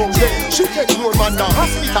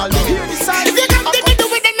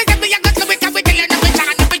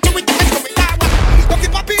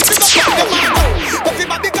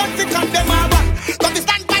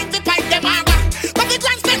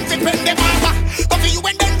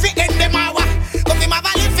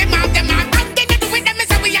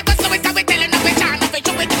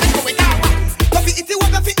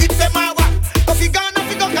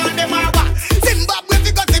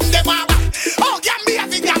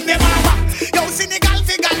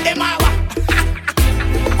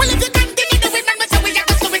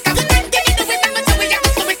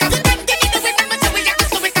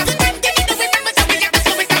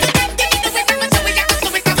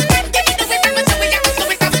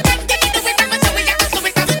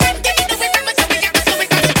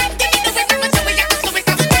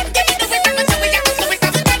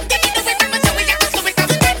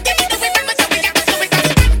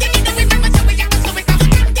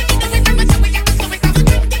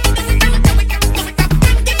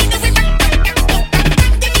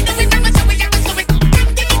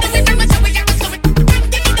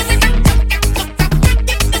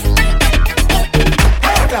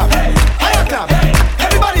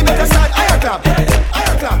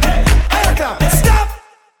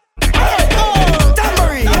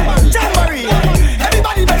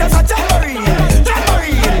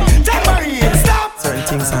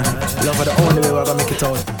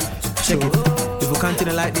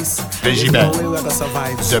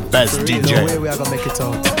 The best DJ. No way we are gonna make it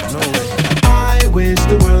out. No way. I wish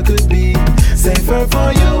the world could be safer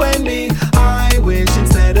for you and me. I wish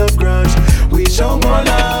instead of grudge we show more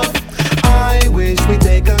love. I wish we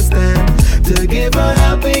take a stand to give a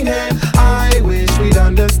helping hand. I wish we'd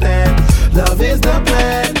understand love is the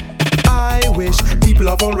plan. I wish people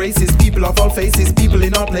of all races, people of all faces, people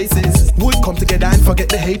in all places would come together and forget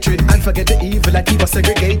the hatred and forget the evil that keep us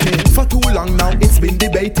segregated. For too long now it's been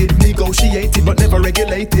debated, negotiated but never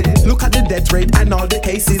regulated. Look at the death rate and all the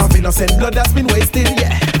cases of innocent blood that's been wasted,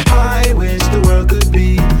 yeah. I wish the world could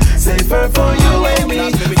be safer for you and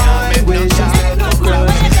me. I wish instead of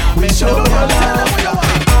grudge we show more love.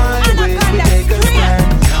 I wish we take a stand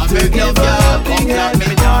to give a helping hand.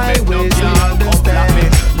 I wish we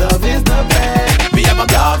understand love is the best. Me have a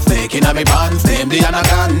blood snake in my pants, name the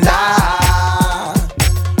anaconda.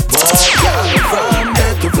 Boy, girl, from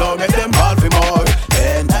bed to floor, make them call for more.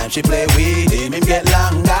 Anytime she play with him get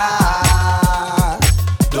longer.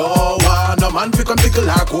 Don't want no man fi come tickle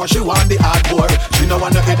her core. She want the hardcore. She no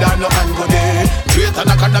want no head or no hand go there. Straight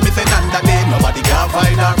anaconda, me say nanda day. Nobody can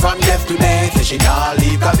find her from yesterday. Say she not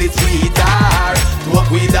leave cause it's sweeter. Smoke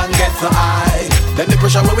weed and get so high. Then the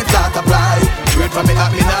pressure when we start apply. Straight from me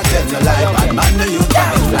up, me not tell no lie. Bad man no use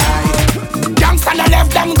can fly. Gangsta no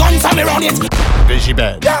left them guns and me run it. Befor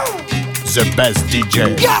Petit, the best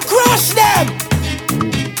DJ. Yeah, crush them.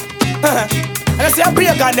 And I say I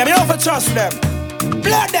break on them, you don't have to trust them.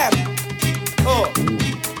 Blood them. Oh.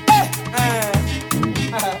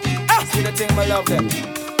 See the thing, I love them.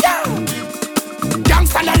 Yeah.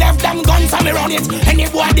 Gangsta no left them guns and me run it. Any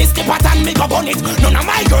boy this the pattern me go bun it. None of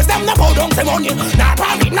my girls them no bow down for money. Nah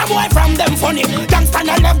private no boy from them funny. Gangsta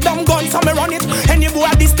no left them guns and me run it. Any boy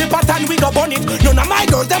this the pattern we go bun it. None of my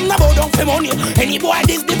girls them no bow down for money. Any boy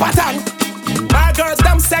this the pattern. My girls,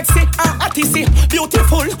 them sexy and hotty,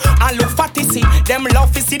 beautiful and look fatty, see. Them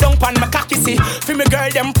love to see down pan my cocky, see. For me girl,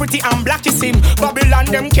 them pretty and blacky, see. Babylon,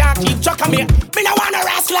 them can't keep track of me. Me no wanna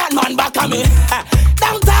wrestling man back of me.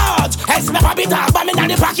 Down touch, else me a bit of bomb in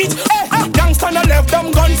the pocket. Gangsta no left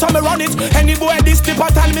them guns, so me run it. Any boy this the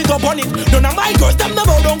pattern, me go bun it. None of my girls, them no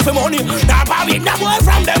bow down for money. Nah, baby, no boy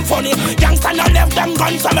from them funny. Gangsta no left them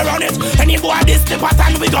guns, so me run it. Any boy this the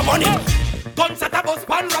pattern, we go bun it. Guns at a bus,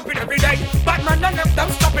 pan rapping every day. Batman none of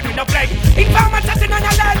them stopping in the play. Informer chatting on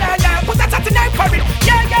a la. Put a chatting name for it.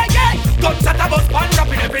 Yeah. Guns at a bus, pan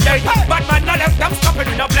rapping every day. Batman none of them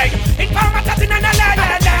stopping in the play. Informer chatting on a la.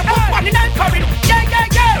 Put one in name for it. Yeah.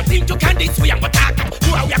 You think you can this way and go talk.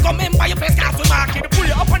 Who are we a come in by your face, cast we market. Pull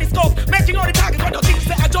you up on the scope, making all the targets. When you think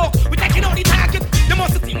it's a joke, we taking all the targets. The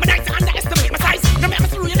most of the thing, my nights underestimate my size. No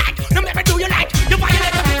matter who you like, no matter do you like. You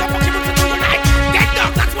violate the people, fucking do you like. Get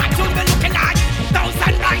dog, that's what you'll be looking like.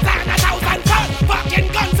 1,000 lines and 1,000 falls. Fucking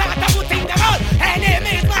guns out of putting them out.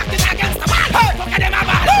 Enemies marching against the wall. Fuck them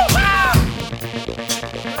about.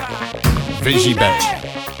 Befor Petit.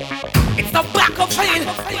 It's the battlefield.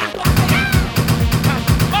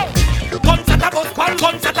 Guns at a bus,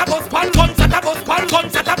 guns at a bus, guns at a bus, guns at a bus,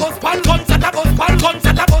 guns at a bus, guns at a bus, guns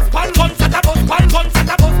at a bus, guns at a bus, guns at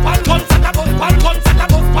a bus, guns at a bus, guns at a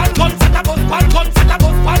bus, guns at a bus, guns at a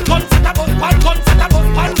bus, guns at a bus, guns at a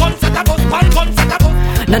bus, guns at a bus, guns at a bus.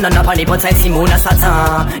 No, on pani pot c'est Simona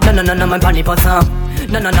Satan. Non, moi pani pot.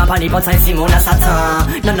 Non, pani pot c'est Simona Satan.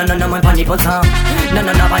 Non, moi pani pot. Non,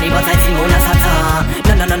 pani pot c'est Simona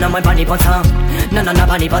Satan. Non, moi pani pot. Non,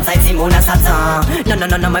 pani pot c'est Simona Satan.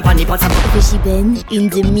 Non, moi pani pot. Befor Petit in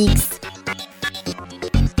the mix.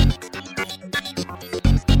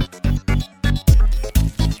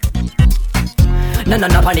 Non,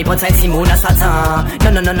 pani pot c'est Simona Satan.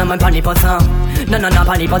 Non, moi pani pot. Non,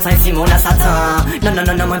 pani pot c'est Simona Satan.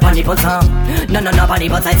 Non, moi pani pot. Non, pani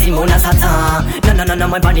pot c'est Simona Satan. Non,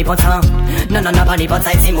 moi pani pot. Non, pani pot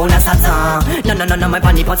c'est Simona Satan. Non, moi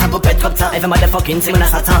pani pot. Pour pète comme ça, every motherfucking Simona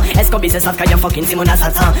Satan. Est-ce qu'on bise savent qu'il y a fucking Simona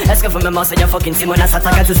Satan? Est-ce que vous même c'est y'a fucking Simona Satan?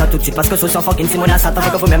 Qu'à tout ça tout de suite parce que ce sont fucking Simona Satan.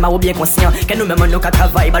 Fait que vous même ou bien conscient que nous même nous qu'à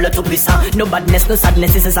travailler, bah le tout puissant. No badness, no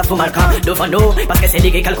sadness, c'est ça faut mal quand devant nous. Parce que c'est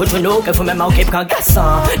ligue quelque chose nous que vous même au cap quand garçon.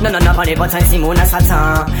 Non, pani pot c'est Simona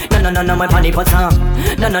Satan. Non, moi pani pot.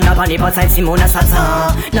 Non, pani pot c'est Simona Satan.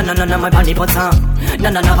 Non, moi pani pot.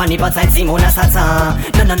 Non, pani pot c'est Simona Satan.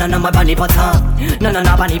 Non, moi pani pot.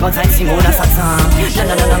 Non, pani pot c'est Simona Satan.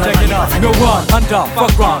 No one under,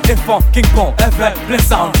 fuck round, les fonds, King Kong, effet, les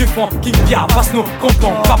sound, du fond, King Bia, passe nous,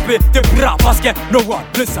 comptons, frapper tes bras, parce que no one,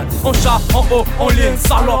 listen, on chat, en haut, on ligne,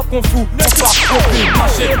 salope, qu'on fout, on part, on vit,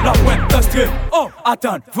 marcher, la pointe, d'un strip, oh,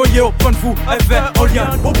 attends, voyez au point de vous, effet, on lien,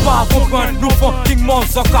 au pas, comprendre, nous font, King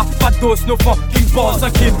Mons, encore, pas de dose, nous font, King Boss, un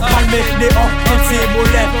kid, palmé, néant,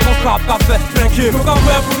 anti-mollet, on cap, café, plein kid, nous quand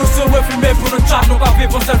même, pour nous sauver, filmer, pour nous chat, nous café,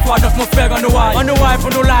 pour cette fois, d'atmosphère, on the wire, pour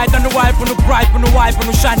nous light, on the wire, pour nous bright, pour nous white, pour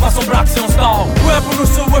nous shine, façon black, si on star. Ouais, pour nous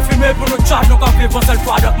sauver, filmer, pour nous chat, nous café, pour cette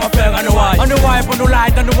fois, d'atmosphère, on the wire, pour nous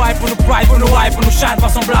light, on the wire, pour nous bright, pour nous white, pour nous shine,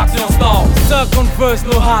 façon black, si on star. Second verse,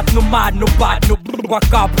 nous hot, nous mad, nous bad, nous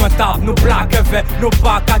waka, point tap, nous black, effet, nous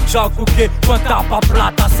back, à jog, cookie, point tap, à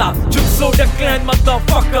plat, à ça. Jukso, the clan,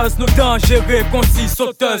 motherfuckers, nous dangereux, concis,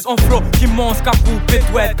 sauteuses, on flow, qui monstre, capou,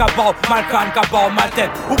 pétouette, cabao, malcan, cabao, mal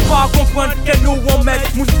tête. Ou pas comprendre que nous, on met,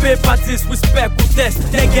 moun fait pas 10, respect, ou test,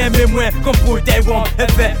 les games et moins, comme pour des wrong,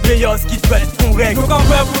 effet, meilleur, ce qui fait, qu'on règle. Nous, quand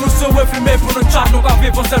même, pour nous sauver, filmer, pour nous chat, nous,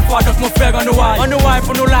 café, pour cette fois, d'atmosphère, on the wire,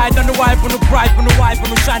 pour nous light, on the wire, pour nous bright, pour nous white, pour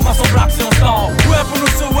nous shine, façon black, si on star. Ouais, pour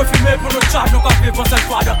nous sauver, filmer, pour nous chat, nous, café, pour cette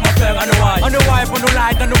fois, d'atmosphère, on the wire, pour nous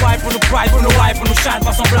light, on the wire, pour nous bright, pour nous white, pour nous shine,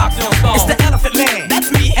 façon black, si on star. It's the Elephant Man,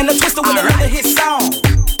 that's me, and the Twister with another hit song.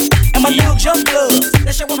 And my little jump gloves,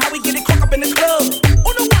 let's show them how we get it crunk up in the club.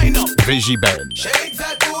 On the wind up. VG Ben. Shake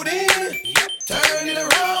that booty, turn it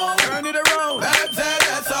around,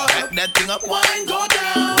 that's all. Back that thing up, wine go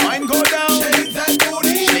down, shake that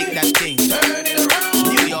booty, shake that thing, turn it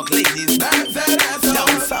around. New York ladies, that's all.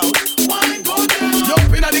 Down south, wine go down.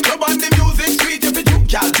 Jump in at the club and the music sweet, if you juke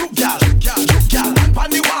gal, juke gal, on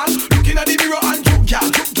the wall, looking at the mirror and juke gal,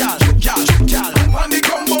 on the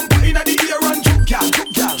drum bumper in at the ear and juke gal.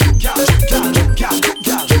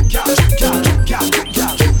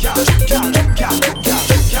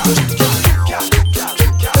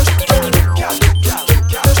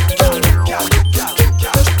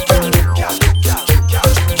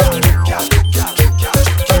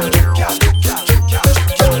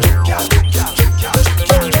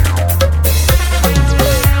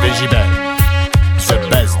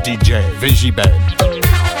 VG Ben.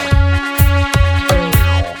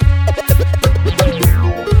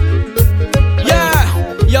 Yeah,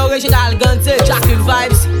 yo original Gunsy, Jackie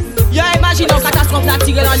Vibes. Yo, imagine une catastrophe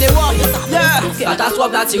naturelle en Europe. Yeah,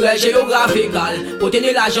 catastrophe naturelle géographique. Pour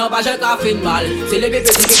tenir l'argent, pas j'ai qu'à faire de mal. C'est les bébés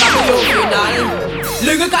qui capent au final.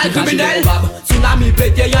 Le recal criminel. Tsunami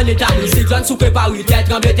pété en Italie, cyclone sous Paris, tête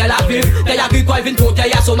tremblée Tel Aviv. Tel agricole vient pour terre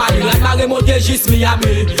à Somalie, la marée montée jusqu'à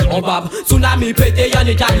Miami. On bab, tsunami pété en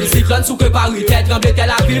Italie, cyclone sous Paris, tête tremblée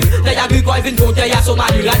Tel Aviv. Tel agricole vient pour terre à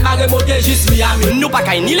Somalie, la marée montée jusqu'à Miami. Nous pas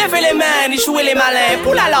qu'à ni lever les mains, ni jouer les malins.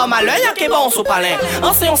 Pour la larme à l'œil, y'a qu'est bon sous palin.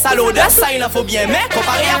 Ancien salaud de ça, il en faut bien, mais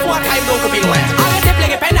comparé à vous, à Caïd, donc au loin. Arrêtez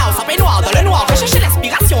pleurer pénal, ça fait noir dans le noir. Va chercher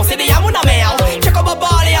l'inspiration, c'est des yamous dans mes hanches. Check au bobo,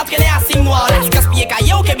 les entraîner à 6 mois. Laisse gaspiller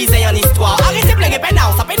caillé ou que biser en histoire. Arrêtez pleurer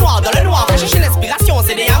pénal, ça fait noir dans le noir. Va chercher l'inspiration,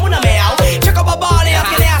 c'est des yamous dans mes hanches. Check au bobo, les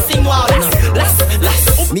entraîner à 6 mois.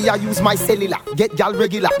 Me I use my cellular, get gal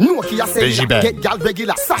regular. Nokia cellular, get gal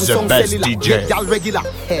regular. Samsung cellular, get gal regular.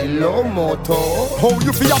 Hello moto. How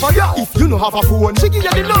you feel have a gal? If you no have a phone, she give you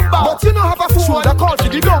the number. But you no have a phone, shoulda call for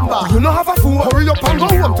the number. You no have a phone, hurry up and go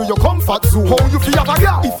home to your comfort zone. How you feel have a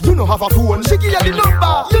gal? If you no have a phone, she give you the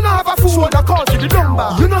number. You no have a phone, shoulda call for the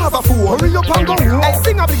number. You no have a phone, hurry up and go home. Hey,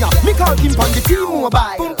 sing a blinger, me call him from the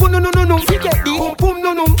T-Mobile. Boom boom no, forget the boom boom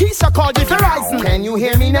no. Keisha called the Verizon. Can you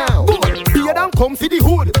hear me now? Good, beer than come for the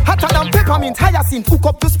hood, hotter than pepper. Peppermint, hyacinth, hook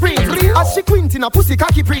up to spring. As she quint in a pussy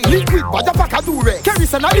khaki print. Liquid, bad a pack a dure.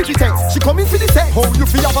 Kerosene and Livitex. She coming for the sex. How you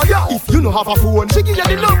feel have a girl? If you no have a phone, she give you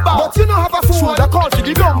the number. But you no have a phone, shoulda call for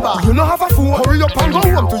the number. You no have a phone, hurry up and go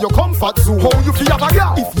home to your comfort zone. How you feel have a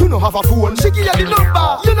girl? If you no have a phone, she give you the number.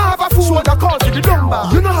 You no have a phone, shoulda call for the number.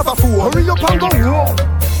 You no have a phone, hurry up and go home.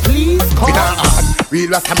 Please call. In her heart,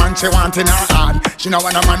 real Rasta man she want in her heart. She no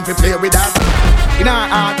want a man to play with her. In her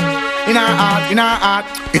heart, in her heart, in her heart,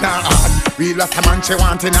 in her heart. Real Rasta man she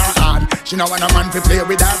want in her heart. She no want a man to play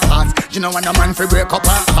with her heart. She no want a man to break up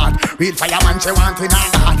her heart. Real fireman she want in her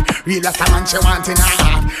heart. Real Rasta man she want in her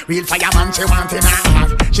heart. Real fireman she want in her heart.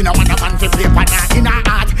 She no want a man to play with her in her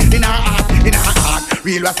heart, in her heart, in her heart.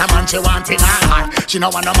 Real Rasta man she want in her heart. She no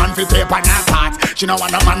want a man to play with her heart. She no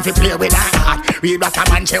want a man to play with her heart. Real Rasta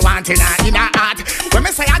man she want in her heart. When me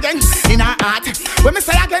say again, in her heart. When me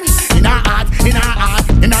say again, in her heart, in her heart,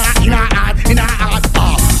 in her heart, in her heart.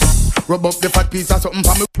 Rub up the fat piece of something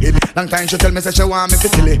for me. Long time she tell me say she want me to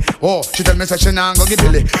kill it. Oh, she tell me say she nah go give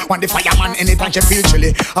Billy. Want the fireman anytime she feel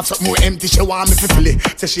chilly. Have something more empty she want me to fill it.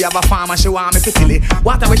 Say she have a farm and she want me to kill it.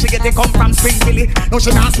 Water where she get it come from Spring Billy. No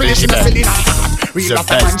she not spill it, she me fill in her heart. Real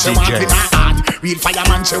fireman she want in her heart. Real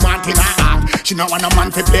fireman she want in her heart. She no want a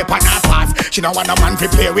man to play on her part. She no want a man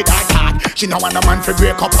to play with her heart. She no want a man to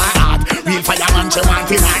break up her heart. Real fireman she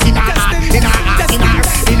want in her heart, in her heart, in her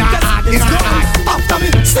heart, in her heart, in her heart. After me,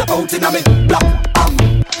 step out in a me black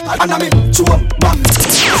and a me chew up back.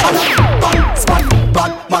 Bang, span,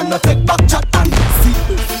 bad man no take back chat and see.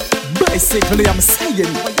 Basically I'm saying,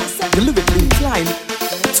 you live it inclined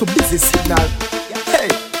to busy signal. Hey,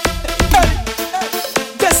 hey,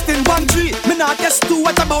 testing 1, 3, me not test 2,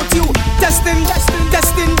 what about you? Testing, testing,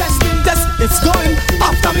 testing, testing, test. It's going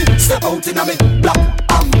after me, step out in a me black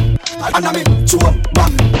and a me chew up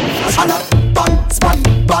back. And a bang, span,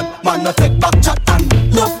 bad man no take back chat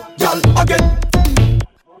and love y'all again.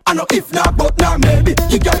 I know if not but now maybe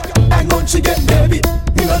you get hang on she get baby.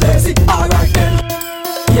 Me no lazy, alright then.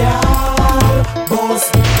 Yeah, boss,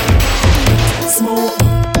 smoke,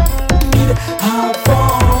 need have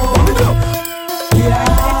fun. Yeah,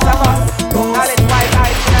 it's a boss, knowledge white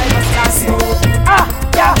eyes, smoke.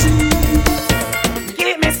 Yeah,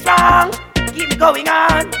 keep me strong, keep me going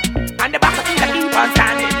on, and the back of the keep on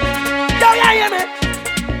standing. Don't you hear me?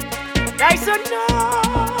 I should know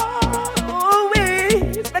who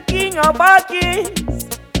is the king of all kings,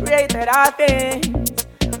 created all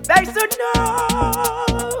things. They should know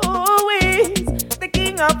who is the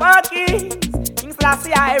king of all kings. King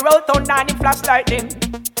Selassie I wrote on down in flash lightning.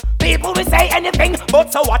 People will say anything,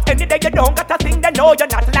 but so what? Any day you don't got a thing, they know you're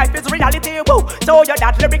not. Life is reality, woo. So you're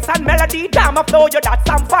that lyrics and melody, damn I flow you that.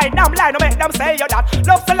 Some fine, damn line, make them say you that.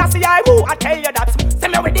 Love Selassie I woo, I tell you that. See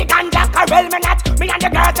me with the ganja, Carell me not. Me and the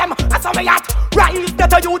girls them, I saw me at. Rise,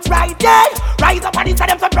 get a youth rise, yeah. Rise up and it's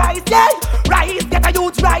them surprise, yeah. Rise, get a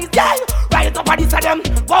youth rise, yeah. Rise up and it's them.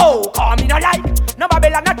 Whoa, call me no like. No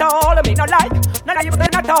Babylon at all, me no like. No life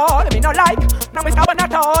at all, me no like. No me stubborn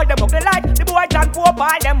at all, them ugly like. The boy John Pope,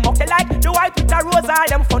 all them they like. The white with the rose, all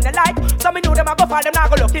them fun they like. So me know them a go for them, not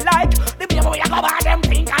go lucky like. The baby boy a go by them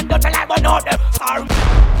pink and dirty like, but not them sorry.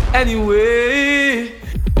 Anyway,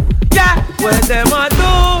 yeah, where them a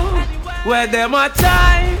do, where them a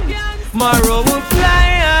time. Tomorrow will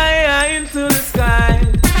fly high into the sky.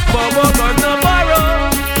 Bobo got no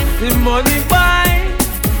borrow, the money buy.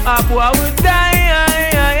 Aqua will die,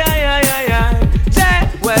 yeah,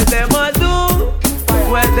 where them a do,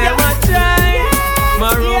 where them a try.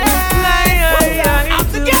 Tomorrow will fly high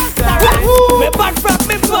into the sky. Me born from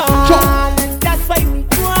me born, that's why we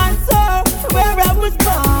born so. Where I was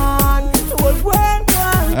born, the whole world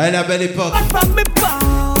born. À la belle époque. Born from me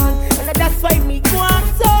born, and that's why me born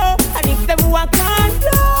so. And if them want can't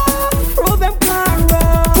love, prove them can't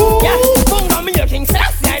run. Yeah, boom on me your king,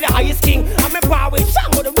 Selassie the highest king. I'm a power with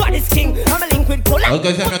Shango the baddest king. I'm a link with Pola. Ok,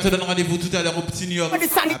 ça te donne rendez-vous tout à l'heure au Petit New York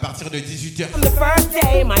à partir de 18h. On the first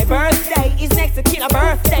day, my birthday is next to kill a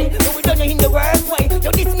birthday. But we done it in the worst way.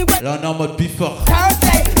 You diss me Là on est en mode Befor.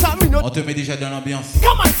 Thursday, on te met déjà dans l'ambiance.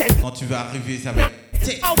 Come on, sen. Quand tu vas arriver, ça va être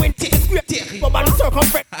I went to the script, but man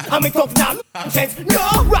circumference. I'm a tough now.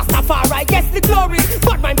 No, Rastafari gets the glory,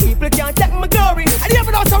 but my people can't take my glory. I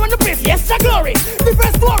never know someone to praise, yes, the glory. The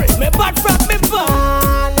first story, me bad from me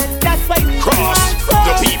born, and that's why we cross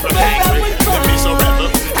the people angry. The me so rebel.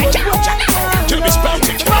 I can't check till me spell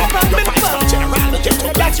to kill. The five-star general, get to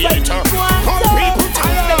gladiator. All people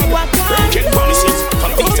tired, breaking promises,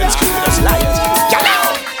 convictions, criminals, liars.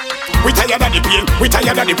 We tired of the pain, we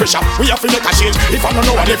tired of the pressure. We have to make a change. If I don't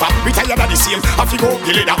know whatever, we tired of the same. Have to go the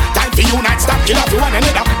leader. Time for unite, stop kill off one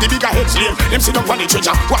another. The bigger head slave. Them sit down on the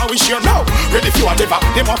treasure, while we share now. Ready for whatever,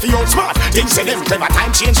 them off the old smart. Things say them clever,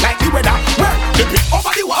 time change like the weather. Well, they be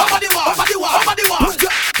over the wall, over the wall, over the wall, over the wall.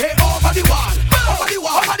 Hey, over the wall, over the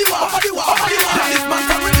wall, over the wall, over the wall, over the wall. This man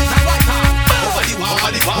can release my right hand. Over the wall,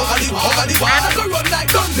 over the wall, over the wall, over the wall. I go run like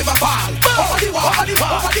guns never fall. Over the wall, over the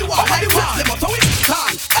wall, over the wall, over the wall. Them up so it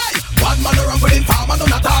can. Hey, bad man around with him, farmer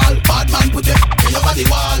none at all. Bad man put your over the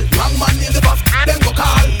wall. Wrong man in the buff, them go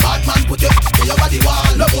call. Bad man put your over the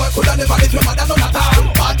wall. No boy coulda never live your mother none at all.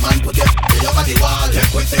 Bad man put your over the wall.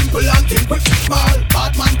 Think we simple and think we small.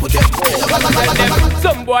 Bad man put your over the wall.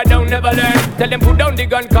 Some boy don't never learn. Tell them put down the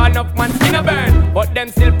gun, cause enough man skin a burn. But them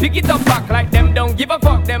still pick it up back like them don't give a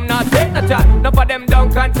fuck. Them not take no chat, none of them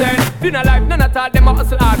don't concern. Feel no life, none at all, them a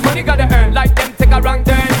hustle hard. Money gotta earn, like them take a wrong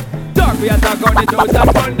turn. Talk we a talk out the toes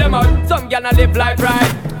and burn them out. Some gyal a live life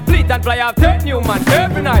right. Fleet and fly off 10 new man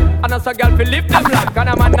every night. And also gyal fi live them life. Can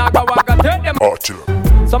a man not go walk and turn them out.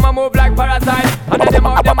 Some a move like parasite. And them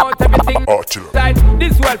out everything tight.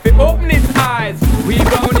 This world fi open its eyes. We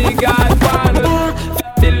brownie guys follow.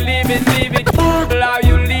 Still leave it. How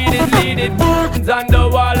you lead it. It's on the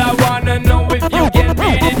wall, I wanna know if you can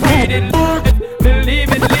read it.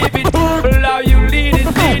 Leave it. How you lead it.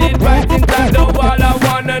 Right inside the wall, I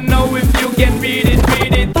wanna know if you can read it.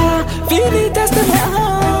 Fini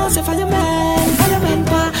testimony, c'est fireman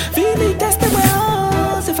pas. Fini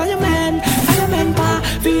testimony, c'est fireman pas.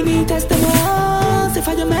 Fini testimony, c'est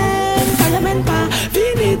fireman pas.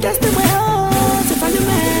 Fini testimony, c'est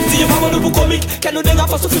fireman. Si y'a pas mon nouveau comique, qu'elle nous déga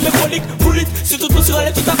pas sous film chronique. Bullet, si tout le sur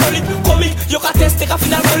elle tout acolyte. Comique, y'a qu'à tester qu'à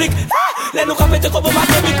final colique. Les nous qu'à péter comme un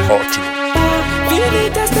atomique. Fini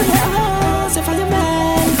testimony, c'est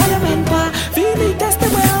fireman pas. Fini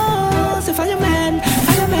testimony, c'est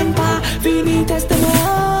fireman pas. Fini testimony,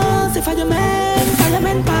 c'est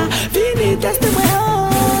fireman pas. Fini testimony,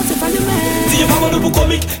 c'est fireman. Si y'a pas mon nouveau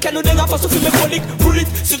comique, qu'elle nous déga pas sous film chronique. Bullet,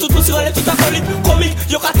 si tout le sur elle tout acolyte. Comique,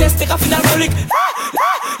 y'a qu'à tester qu'à final colique.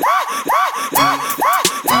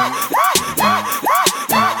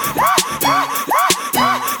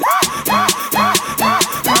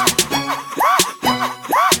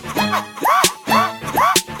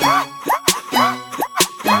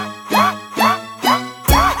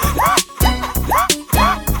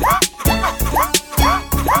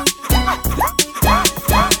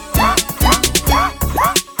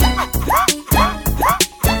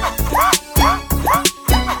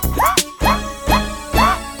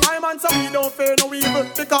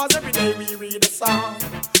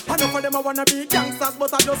 Wanna be gangsters,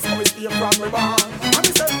 but I just always stay from we born. And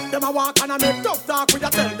me say, them a walk and I make tough talk. We a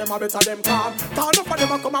tell them a better them calm. Turn up for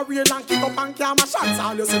them a come a real and kick up and calm a shots.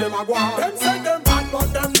 All you see them a go on. Them say them bad,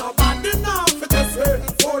 but them not bad enough for this way.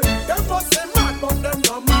 Boy, them must say mad, but them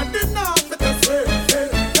not mad enough for this way.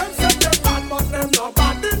 Them say them bad, but them not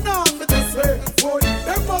bad enough for this way. Boy,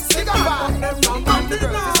 them must say mad, but them not mad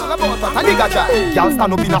enough. And nigga try. Y'all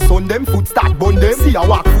stand up in a sun, them foot start bun them. See a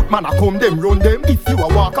walk foot man a come them run them. If you a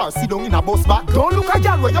walk or sit down in a bus back, don't look at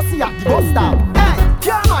y'all where you see at the bus stop. Hey,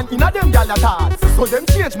 car man in a them gyal a thoughts. So them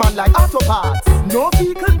change man like auto parts. No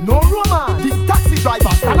vehicle, no romance. The taxi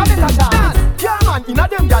driver stand a better chance. Car man in a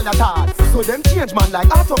them gyal a thoughts. So them change man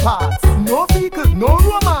like auto parts. No vehicle, no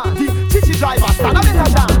romance. The chichi driver stand a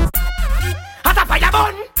better chance. Hata fire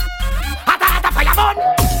bun, hata fire bun.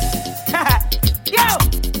 Yo.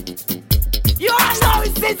 You all know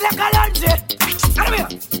it seems like a lunch.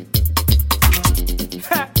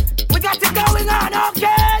 We got it going on,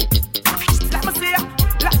 okay? Let me see ya.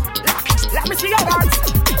 Let me see your hands.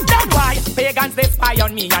 That's why pagans they spy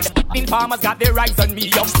on me, and the f***ing farmers got their rights on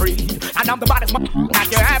me. I'm free, and I'm the baddest that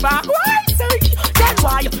you ever will see. That's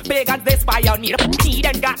why pagans they spy on me. The f***ing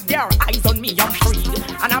them got their eyes on me. I'm free,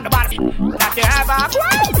 and I'm the baddest that you ever will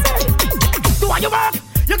see. Do what you work.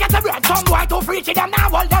 You get the bread, some boy too freaky, them now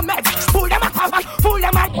all them meds. Fool them a cover, fool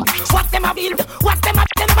them a what's them a build, what's them a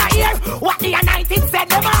ear. What the United said,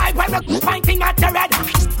 them a when we pointing at the red.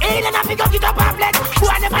 Alien a figure get up and flex. Who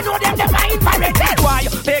I never know them a infrared. That's why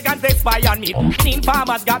pagans they spy on me. Teen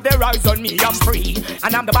farmers got their eyes on me, I'm free.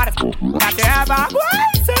 And I'm the baddest that they ever will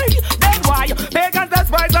see. That's why pagans they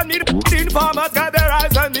spy on me. Teen farmers got their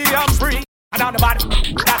eyes on me, I'm free. And I'm the baddest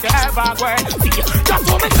that you ever will see. Just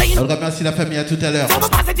do me clean. On remercie la famille à tout à l'heure.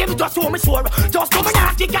 Just do me sure. Just do me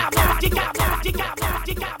nasty, nasty, nasty, nasty, nasty,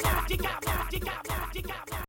 nasty, nasty, nasty, nasty, nasty, nasty.